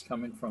stuff is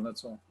coming from,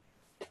 that's all.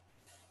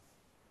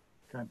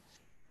 Okay.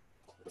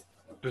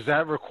 Does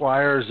that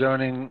require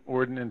zoning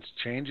ordinance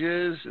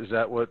changes? Is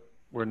that what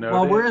we're noting?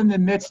 Well, we're in the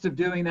midst of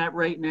doing that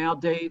right now,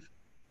 Dave.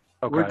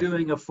 Okay. We're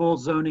doing a full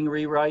zoning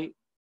rewrite,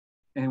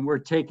 and we're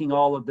taking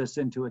all of this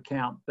into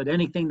account. But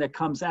anything that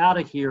comes out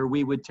of here,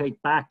 we would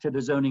take back to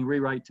the zoning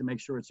rewrite to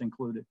make sure it's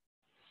included.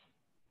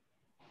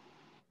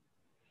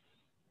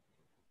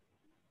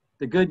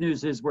 The good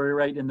news is we're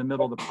right in the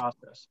middle of the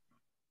process.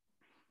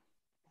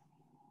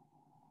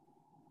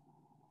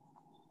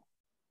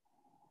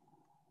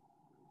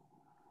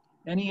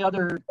 Any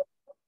other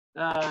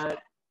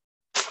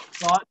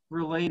thought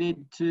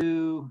related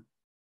to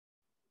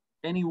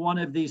any one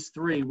of these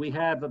three. We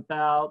have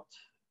about,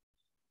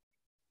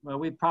 well,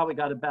 we've probably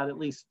got about at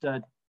least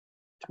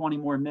 20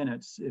 more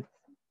minutes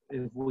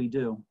if we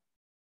do.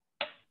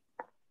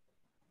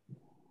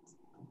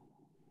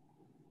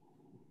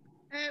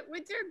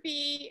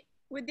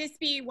 Would this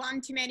be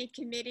one too many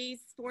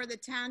committees for the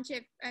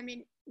township? I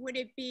mean, would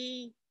it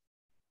be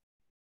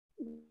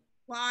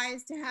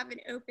wise to have an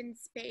open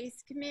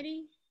space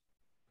committee?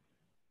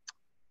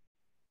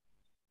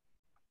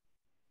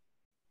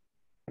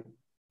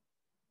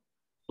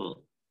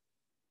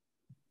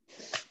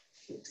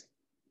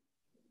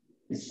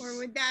 Or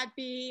would that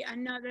be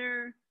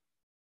another,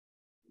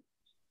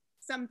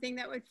 something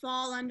that would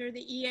fall under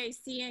the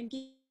EAC and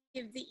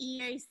give the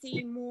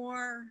EAC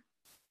more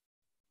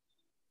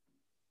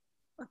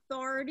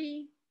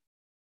authority?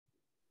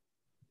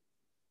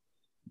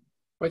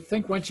 I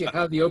think once you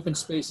have the open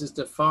spaces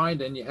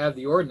defined and you have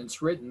the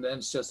ordinance written, then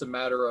it's just a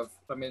matter of,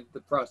 I mean, the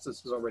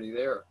process is already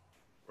there.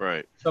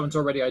 Right. Someone's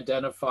already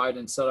identified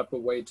and set up a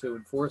way to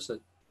enforce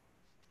it.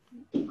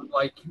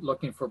 Like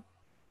looking for,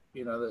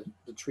 you know,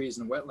 the trees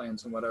and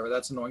wetlands and whatever,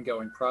 that's an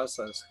ongoing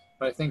process.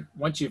 But I think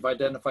once you've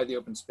identified the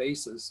open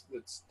spaces,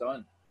 it's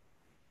done.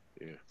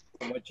 Yeah.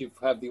 And once you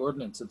have the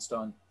ordinance, it's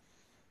done.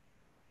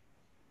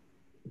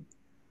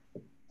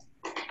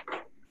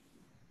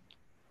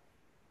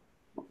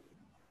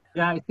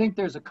 Yeah, I think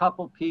there's a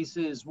couple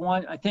pieces.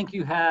 One, I think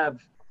you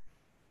have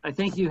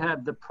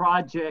the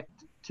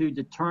project to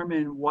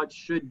determine what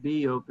should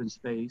be open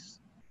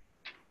space.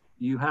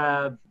 You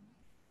have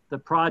the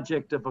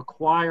project of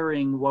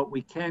acquiring what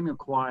we can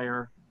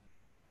acquire.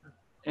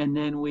 And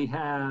then we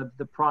have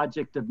the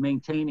project of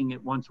maintaining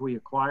it once we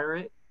acquire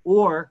it.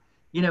 Or,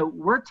 you know,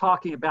 we're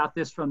talking about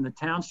this from the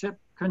township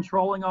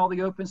controlling all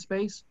the open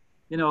space.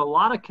 You know, a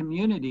lot of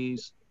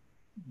communities,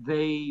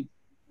 they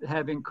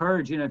have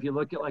encouraged, you know, if you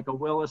look at like a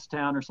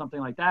Willistown or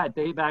something like that,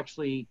 they've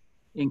actually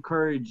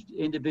encouraged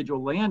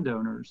individual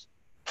landowners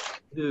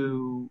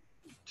to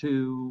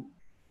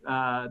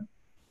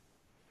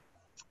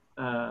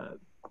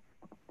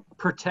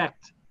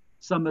protect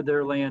some of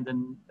their land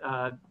and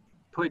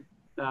put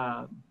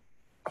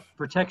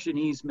protection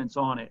easements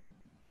on it.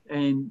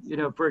 And, you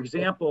know, for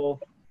example,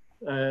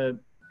 you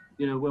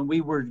know, when we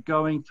were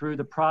going through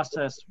the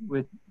process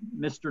with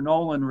Mr.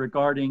 Nolan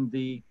regarding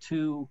the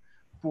 2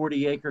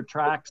 40-acre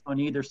tracts on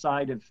either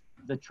side of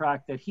the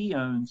tract that he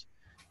owns,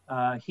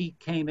 he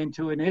came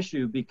into an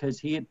issue because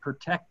he had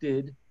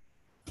protected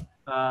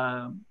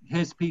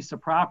his piece of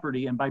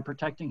property. And by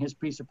protecting his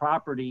piece of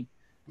property,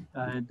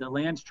 the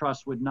Lands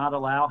Trust would not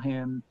allow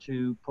him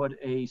to put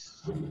a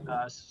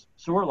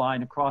sewer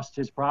line across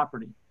his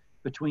property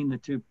between the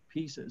two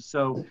pieces.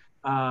 So,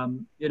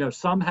 you know,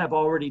 some have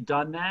already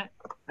done that.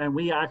 And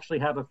we actually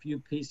have a few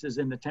pieces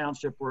in the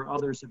township where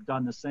others have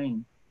done the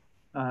same.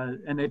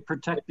 And they've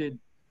protected,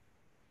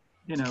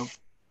 you know,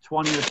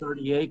 20 or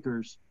 30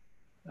 acres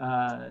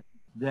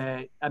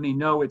that, I mean,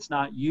 no, it's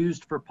not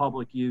used for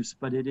public use,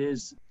 but it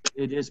is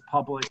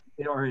public,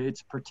 or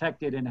it's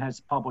protected and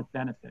has public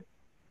benefit.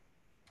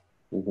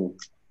 Mm-hmm.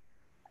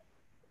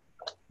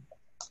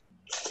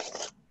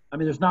 I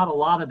mean, there's not a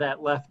lot of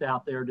that left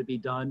out there to be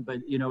done, but,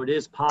 you know, it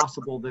is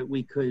possible that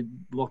we could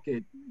look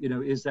at, you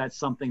know, is that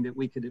something that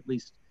we could at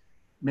least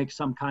make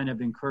some kind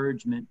of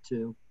encouragement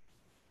to?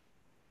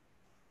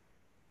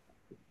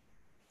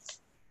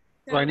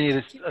 Do I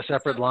need a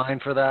separate line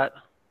for that?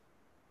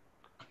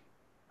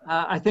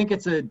 I think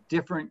it's a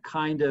different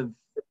kind of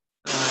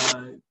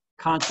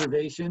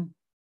conservation,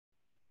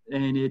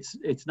 and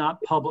it's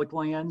not public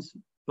lands,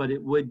 but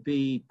it would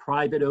be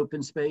private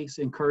open space,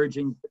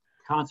 encouraging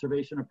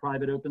conservation of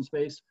private open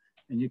space,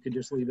 and you could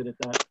just leave it at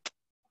that.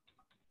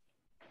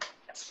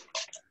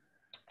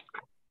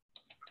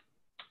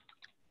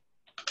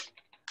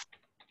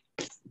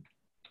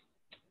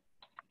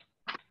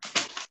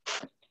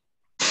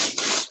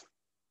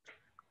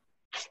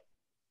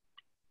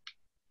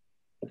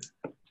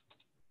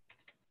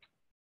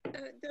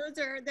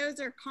 Those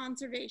are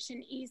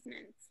conservation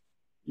easements.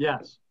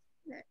 Yes.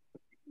 Yeah.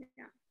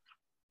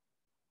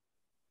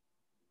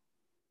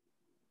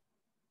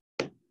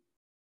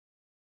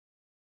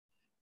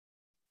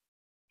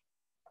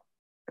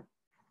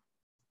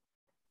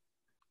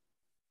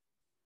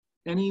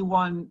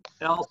 Anyone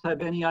else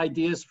have any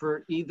ideas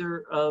for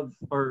either of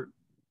or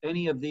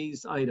any of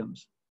these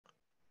items?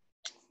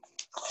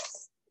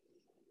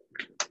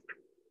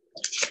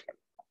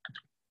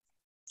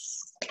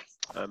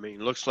 I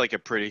mean, looks like a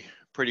pretty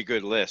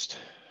good list.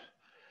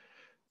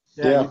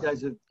 Yeah, you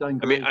guys have done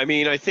great. I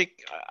mean, I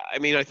think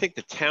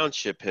the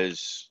township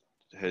has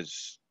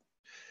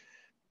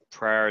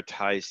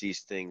prioritized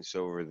these things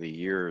over the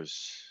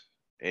years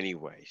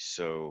anyway.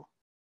 So,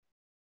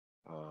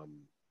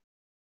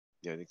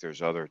 yeah, I think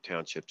there's other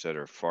townships that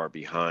are far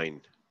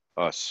behind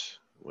us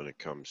when it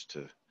comes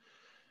to,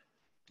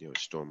 you know,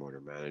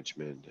 stormwater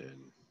management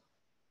and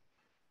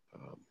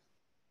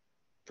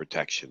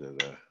protection of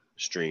the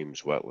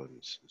streams,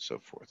 wetlands, and so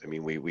forth. I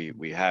mean,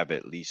 we have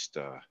at least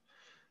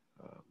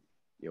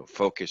you know,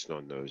 focused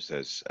on those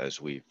as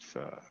we've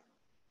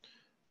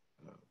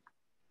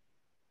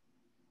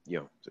you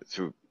know,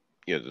 through,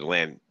 you know,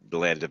 the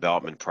land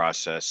development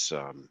process,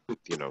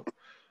 you know,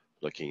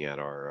 looking at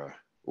our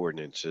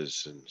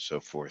ordinances and so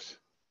forth.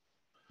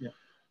 Yeah.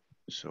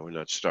 So we're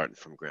not starting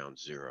from ground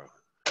zero.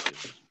 You know.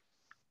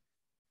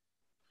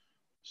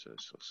 So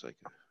this looks like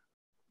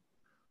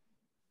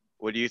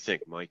what do you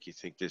think, Mike? You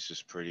think this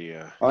is pretty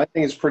I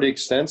think it's pretty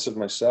extensive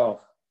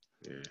myself.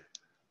 yeah.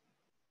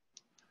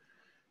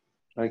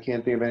 I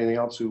can't think of anything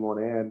else we want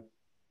to add.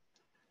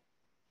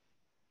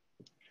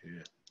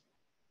 Yeah.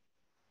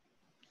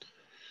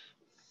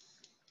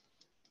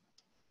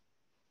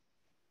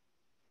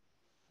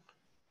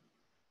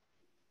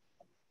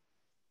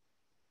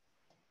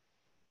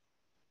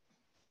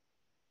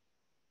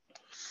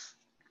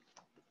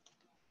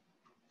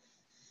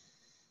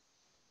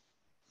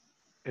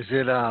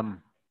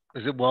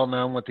 Is it well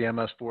known what the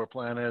MS4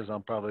 plan is?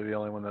 I'm probably the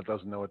only one that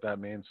doesn't know what that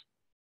means.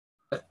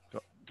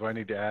 Do I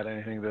need to add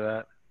anything to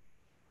that?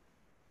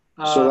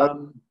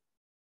 So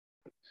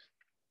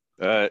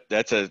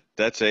That's a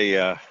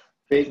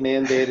state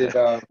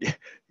mandated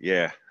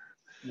yeah.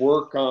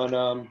 work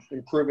on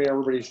improving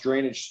everybody's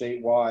drainage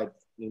statewide,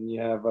 and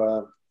you have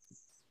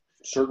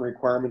certain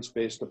requirements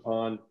based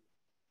upon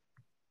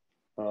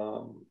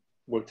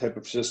what type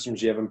of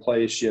systems you have in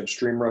place. You have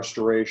stream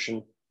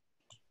restoration,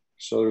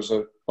 so there's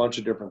a bunch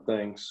of different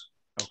things.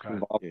 Okay.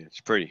 Yeah,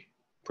 it's pretty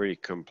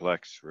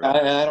complex. Really.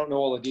 I don't know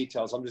all the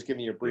details. I'm just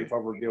giving you a brief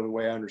overview of the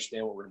way I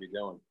understand what we're going to be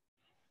doing.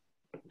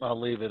 I'll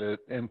leave it at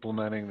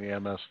implementing the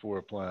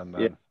MS4 plan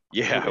then.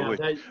 Yeah, I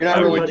would.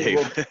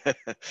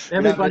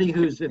 Everybody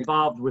who's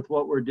involved with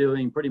what we're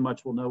doing pretty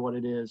much will know what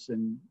it is,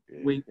 and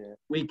we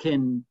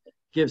can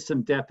give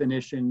some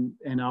definition,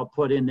 and I'll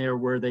put in there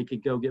where they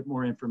could go get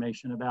more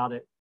information about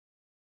it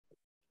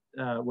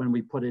when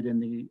we put it in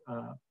the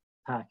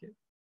packet.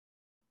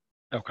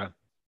 Okay.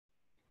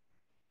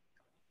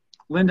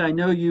 Linda, I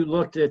know you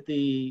looked at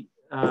the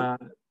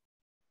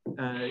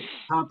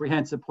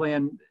comprehensive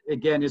plan.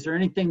 Again, is there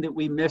anything that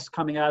we missed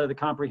coming out of the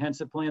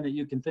comprehensive plan that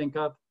you can think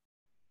of?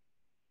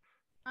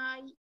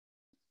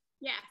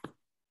 Yeah.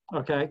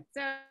 Okay.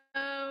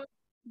 So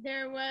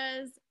there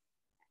was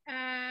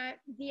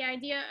the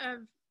idea of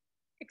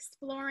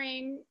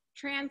exploring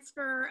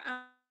transfer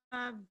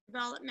of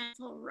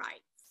developmental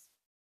rights,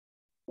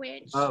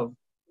 which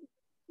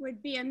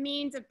would be a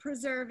means of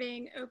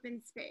preserving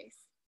open space.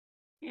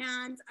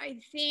 And I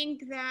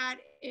think that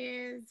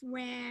is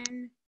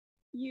when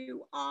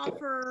you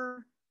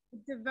offer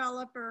the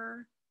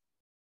developer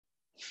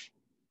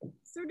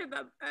sort of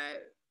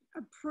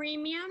a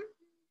premium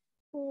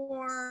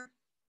for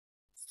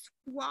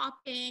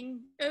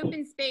swapping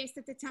open space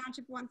that the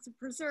township wants to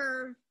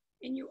preserve,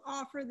 and you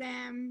offer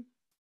them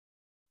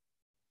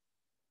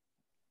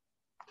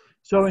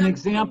so an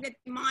example that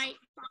they might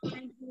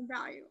find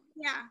value.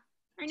 Yeah,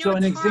 I know. So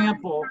an it's hard.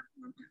 example,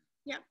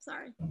 Yep,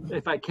 sorry.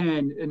 if I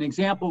can, an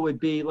example would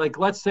be like,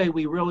 let's say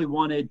we really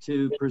wanted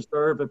to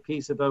preserve a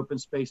piece of open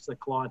space that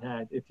Claude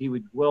had, if he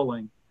was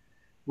willing.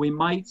 We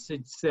might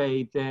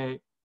say that,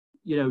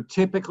 you know,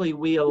 typically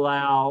we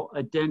allow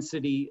a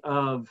density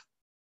of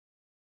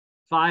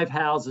 5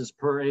 houses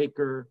per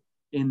acre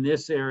in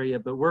this area,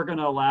 but we're going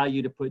to allow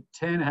you to put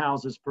 10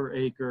 houses per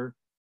acre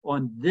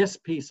on this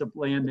piece of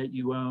land that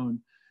you own,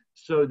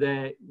 so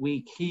that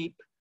we keep,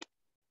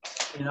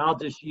 and I'll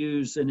just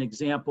use an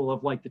example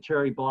of like the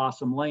Cherry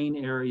Blossom Lane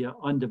area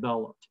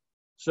undeveloped.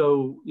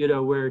 So, you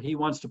know, where he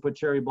wants to put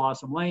Cherry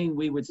Blossom Lane,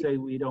 we would say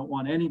we don't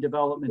want any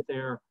development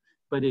there.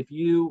 But if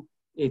you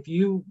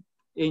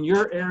in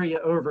your area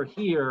over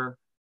here,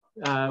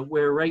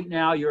 where right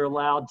now you're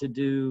allowed to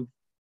do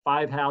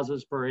 5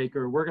 houses per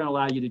acre, we're going to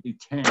allow you to do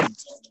 10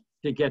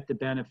 to get the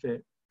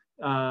benefit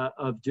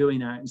of doing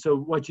that. And so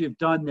what you've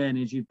done then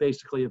is you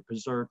basically have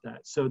preserved that.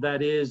 So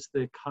that is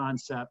the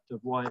concept of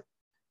what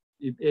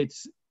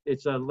it's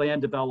a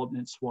land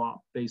development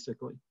swap,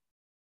 basically.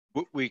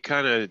 We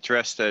kind of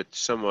addressed that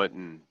somewhat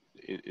in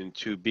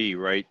 2B,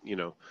 right? You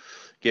know,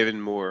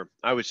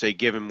 I would say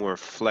given more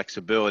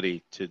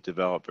flexibility to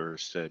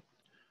developers that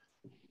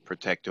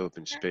protect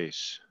open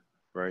space,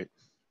 right?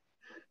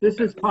 This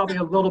is probably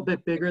a little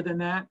bit bigger than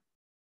that.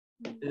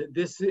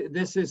 This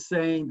is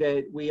saying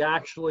that we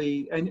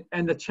actually,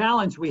 and the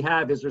challenge we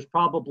have is there's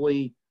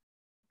probably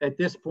at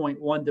this point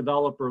 1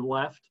 developer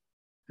left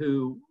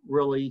who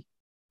really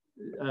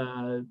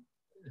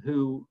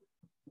who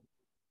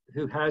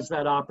has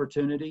that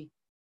opportunity,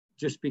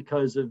 just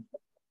because of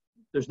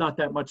there's not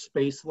that much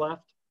space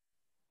left.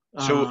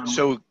 So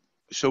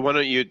why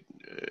don't you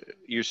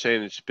you're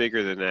saying it's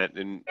bigger than that,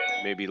 and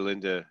maybe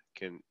Linda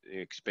can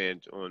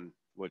expand on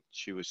what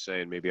she was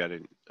saying. Maybe I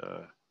didn't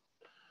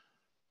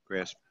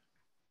grasp.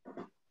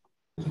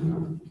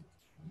 So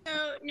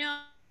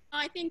no,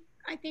 I think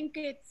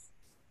it's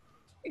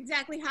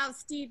exactly how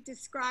Steve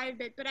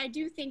described it, but I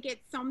do think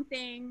it's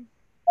something.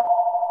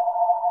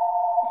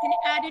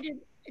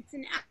 It's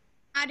an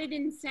added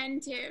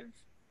incentive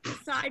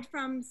aside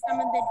from some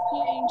of the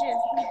changes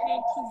we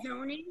made to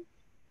zoning,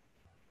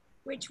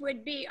 which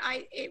would be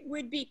it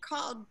would be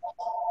called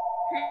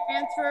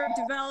transfer of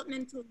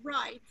developmental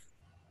rights.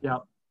 Yeah.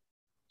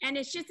 And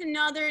it's just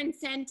another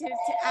incentive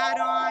to add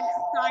on,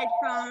 aside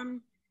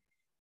from,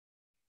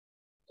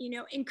 you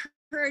know,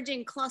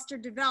 encouraging cluster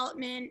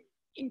development,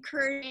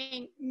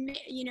 encouraging,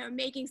 you know,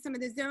 making some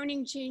of the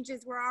zoning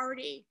changes we're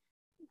already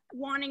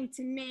wanting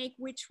to make,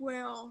 which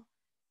will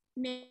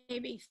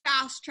maybe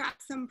fast track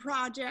some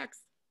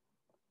projects,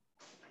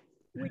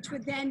 which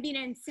would then be an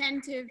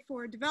incentive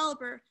for a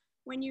developer.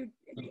 When you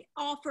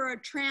offer a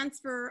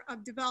transfer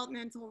of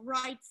developmental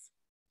rights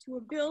to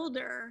a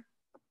builder,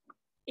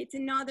 it's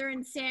another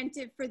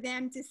incentive for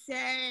them to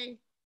say,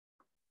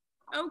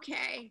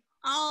 okay,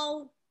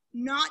 I'll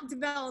not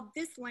develop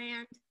this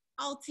land.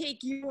 I'll take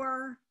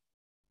your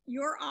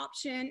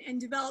option and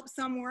develop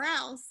somewhere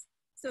else,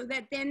 so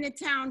that then the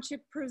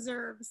township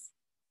preserves.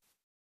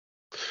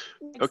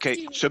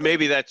 Okay, so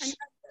maybe that's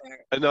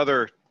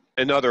another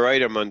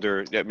item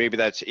under, yeah, maybe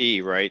that's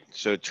E, right?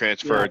 So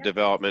transfer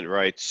development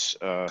rights.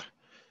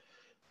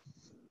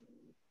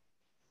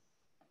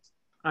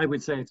 I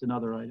would say it's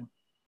another item.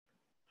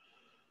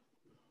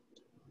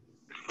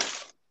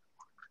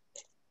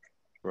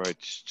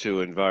 Rights to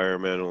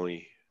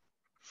environmentally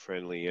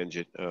friendly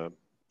engine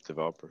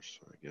developers,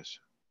 I guess.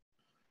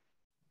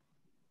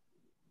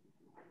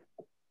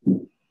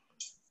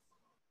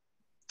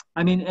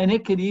 I mean, and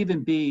it could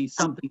even be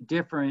something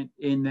different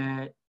in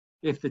that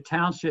if the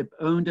township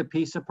owned a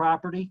piece of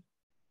property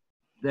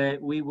that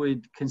we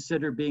would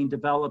consider being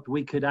developed,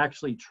 we could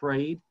actually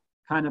trade,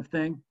 kind of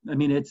thing. I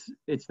mean, it's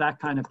that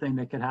kind of thing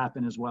that could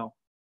happen as well.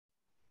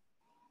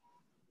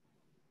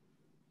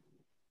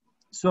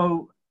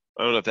 So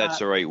I don't know if that's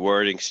the right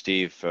wording,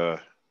 Steve.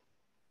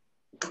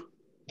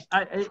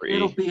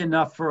 It'll be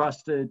enough for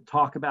us to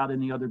talk about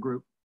in the other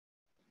group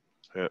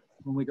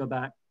when we go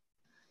back.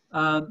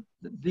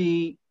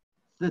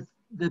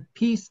 The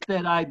piece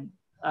that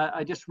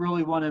I just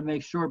really want to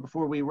make sure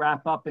before we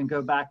wrap up and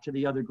go back to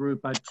the other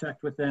group, I've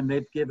checked with them.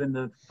 They've given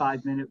the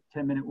 5-minute,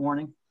 10-minute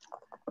warning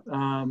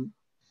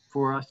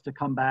for us to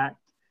come back.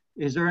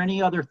 Is there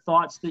any other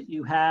thoughts that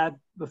you have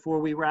before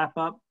we wrap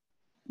up?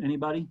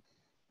 Anybody?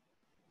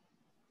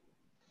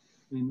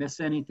 We miss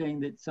anything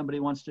that somebody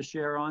wants to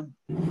share on?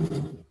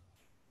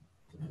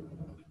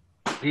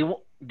 Do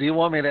you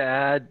want me to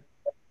add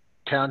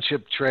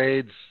township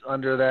trades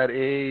under that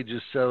E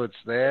just so it's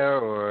there,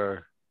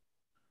 or?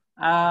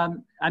 I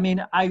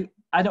mean,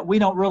 we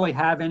don't really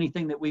have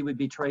anything that we would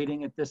be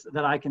trading at this,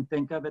 that I can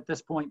think of at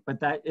this point, but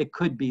that it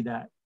could be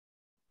that.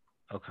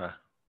 Okay.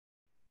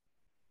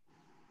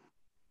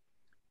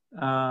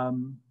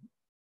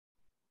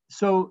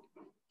 So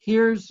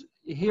here's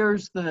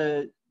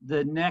the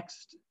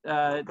next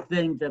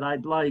thing that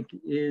I'd like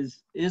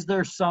is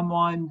there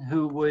someone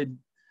who would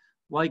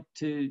like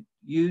to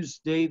use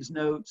Dave's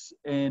notes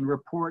and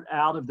report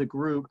out of the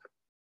group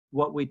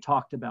what we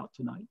talked about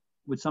tonight?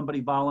 Would somebody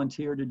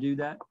volunteer to do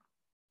that?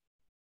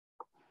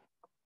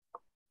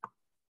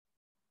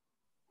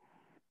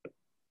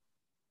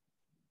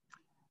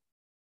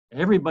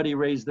 Everybody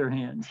raised their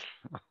hands.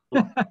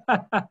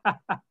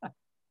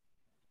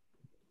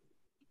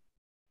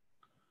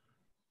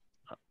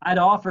 I'd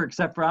offer,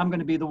 except for I'm going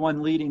to be the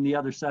one leading the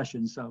other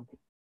session, so.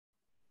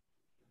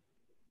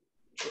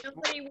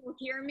 Nobody will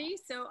hear me,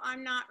 so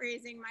I'm not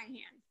raising my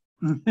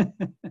hand.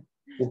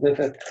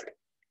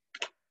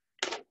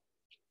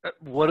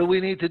 What do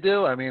we need to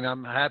do? I mean,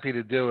 I'm happy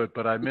to do it,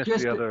 but I missed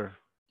the other.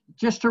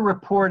 Just to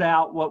report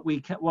out what we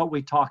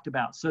talked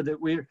about, so that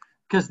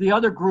because the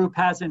other group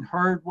hasn't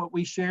heard what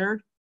we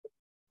shared.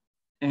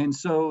 And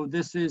so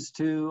this is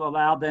to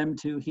allow them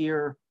to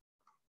hear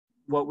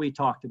what we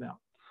talked about.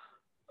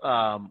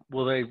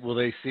 Will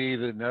they see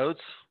the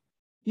notes?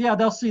 Yeah,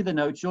 they'll see the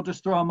notes. You'll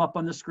just throw them up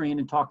on the screen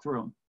and talk through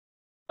them.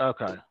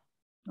 Okay.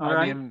 All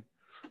right. I mean,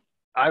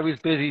 I was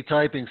busy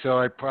typing, so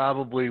I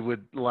probably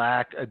would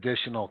lack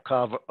additional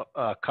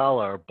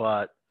color,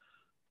 but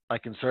I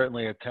can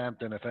certainly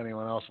attempt, and if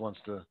anyone else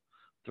wants to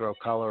throw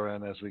color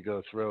in as we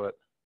go through it.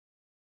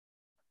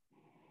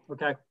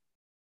 Okay.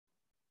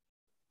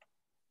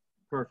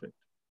 Perfect.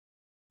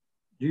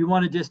 Do you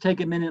want to just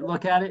take a minute and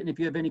look at it? And if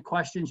you have any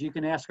questions, you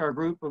can ask our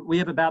group. But we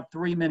have about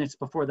 3 minutes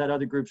before that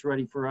other group's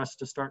ready for us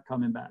to start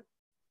coming back.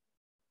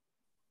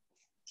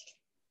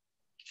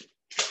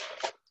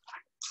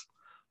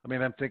 I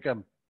mean,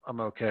 I'm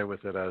okay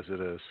with it as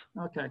it is.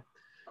 Okay.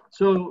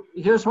 So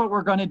here's what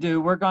we're going to do.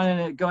 We're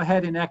going to go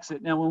ahead and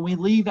exit. Now, when we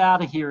leave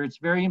out of here, it's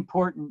very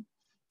important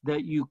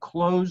that you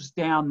close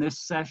down this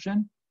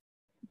session.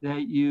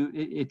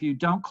 If you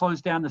don't close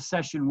down the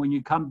session, when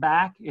you come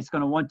back, it's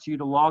going to want you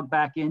to log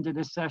back into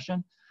this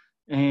session,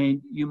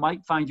 and you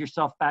might find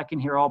yourself back in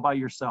here all by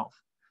yourself.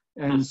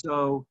 And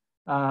so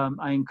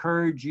I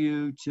encourage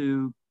you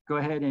to go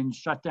ahead and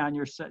shut down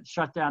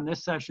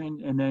this session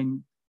and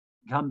then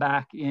come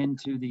back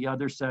into the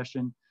other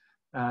session.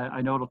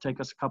 I know it'll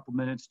take us a couple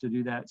minutes to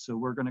do that, so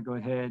we're going to go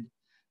ahead.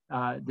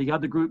 The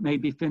other group may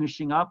be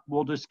finishing up.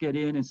 We'll just get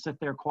in and sit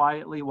there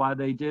quietly while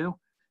they do,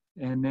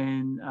 and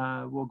then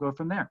we'll go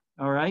from there.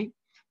 All right.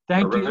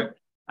 Thank you.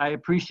 I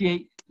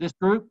appreciate this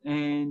group,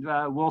 and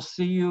we'll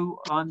see you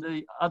on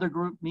the other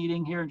group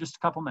meeting here in just a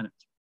couple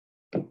minutes.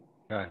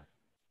 Okay.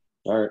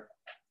 All right.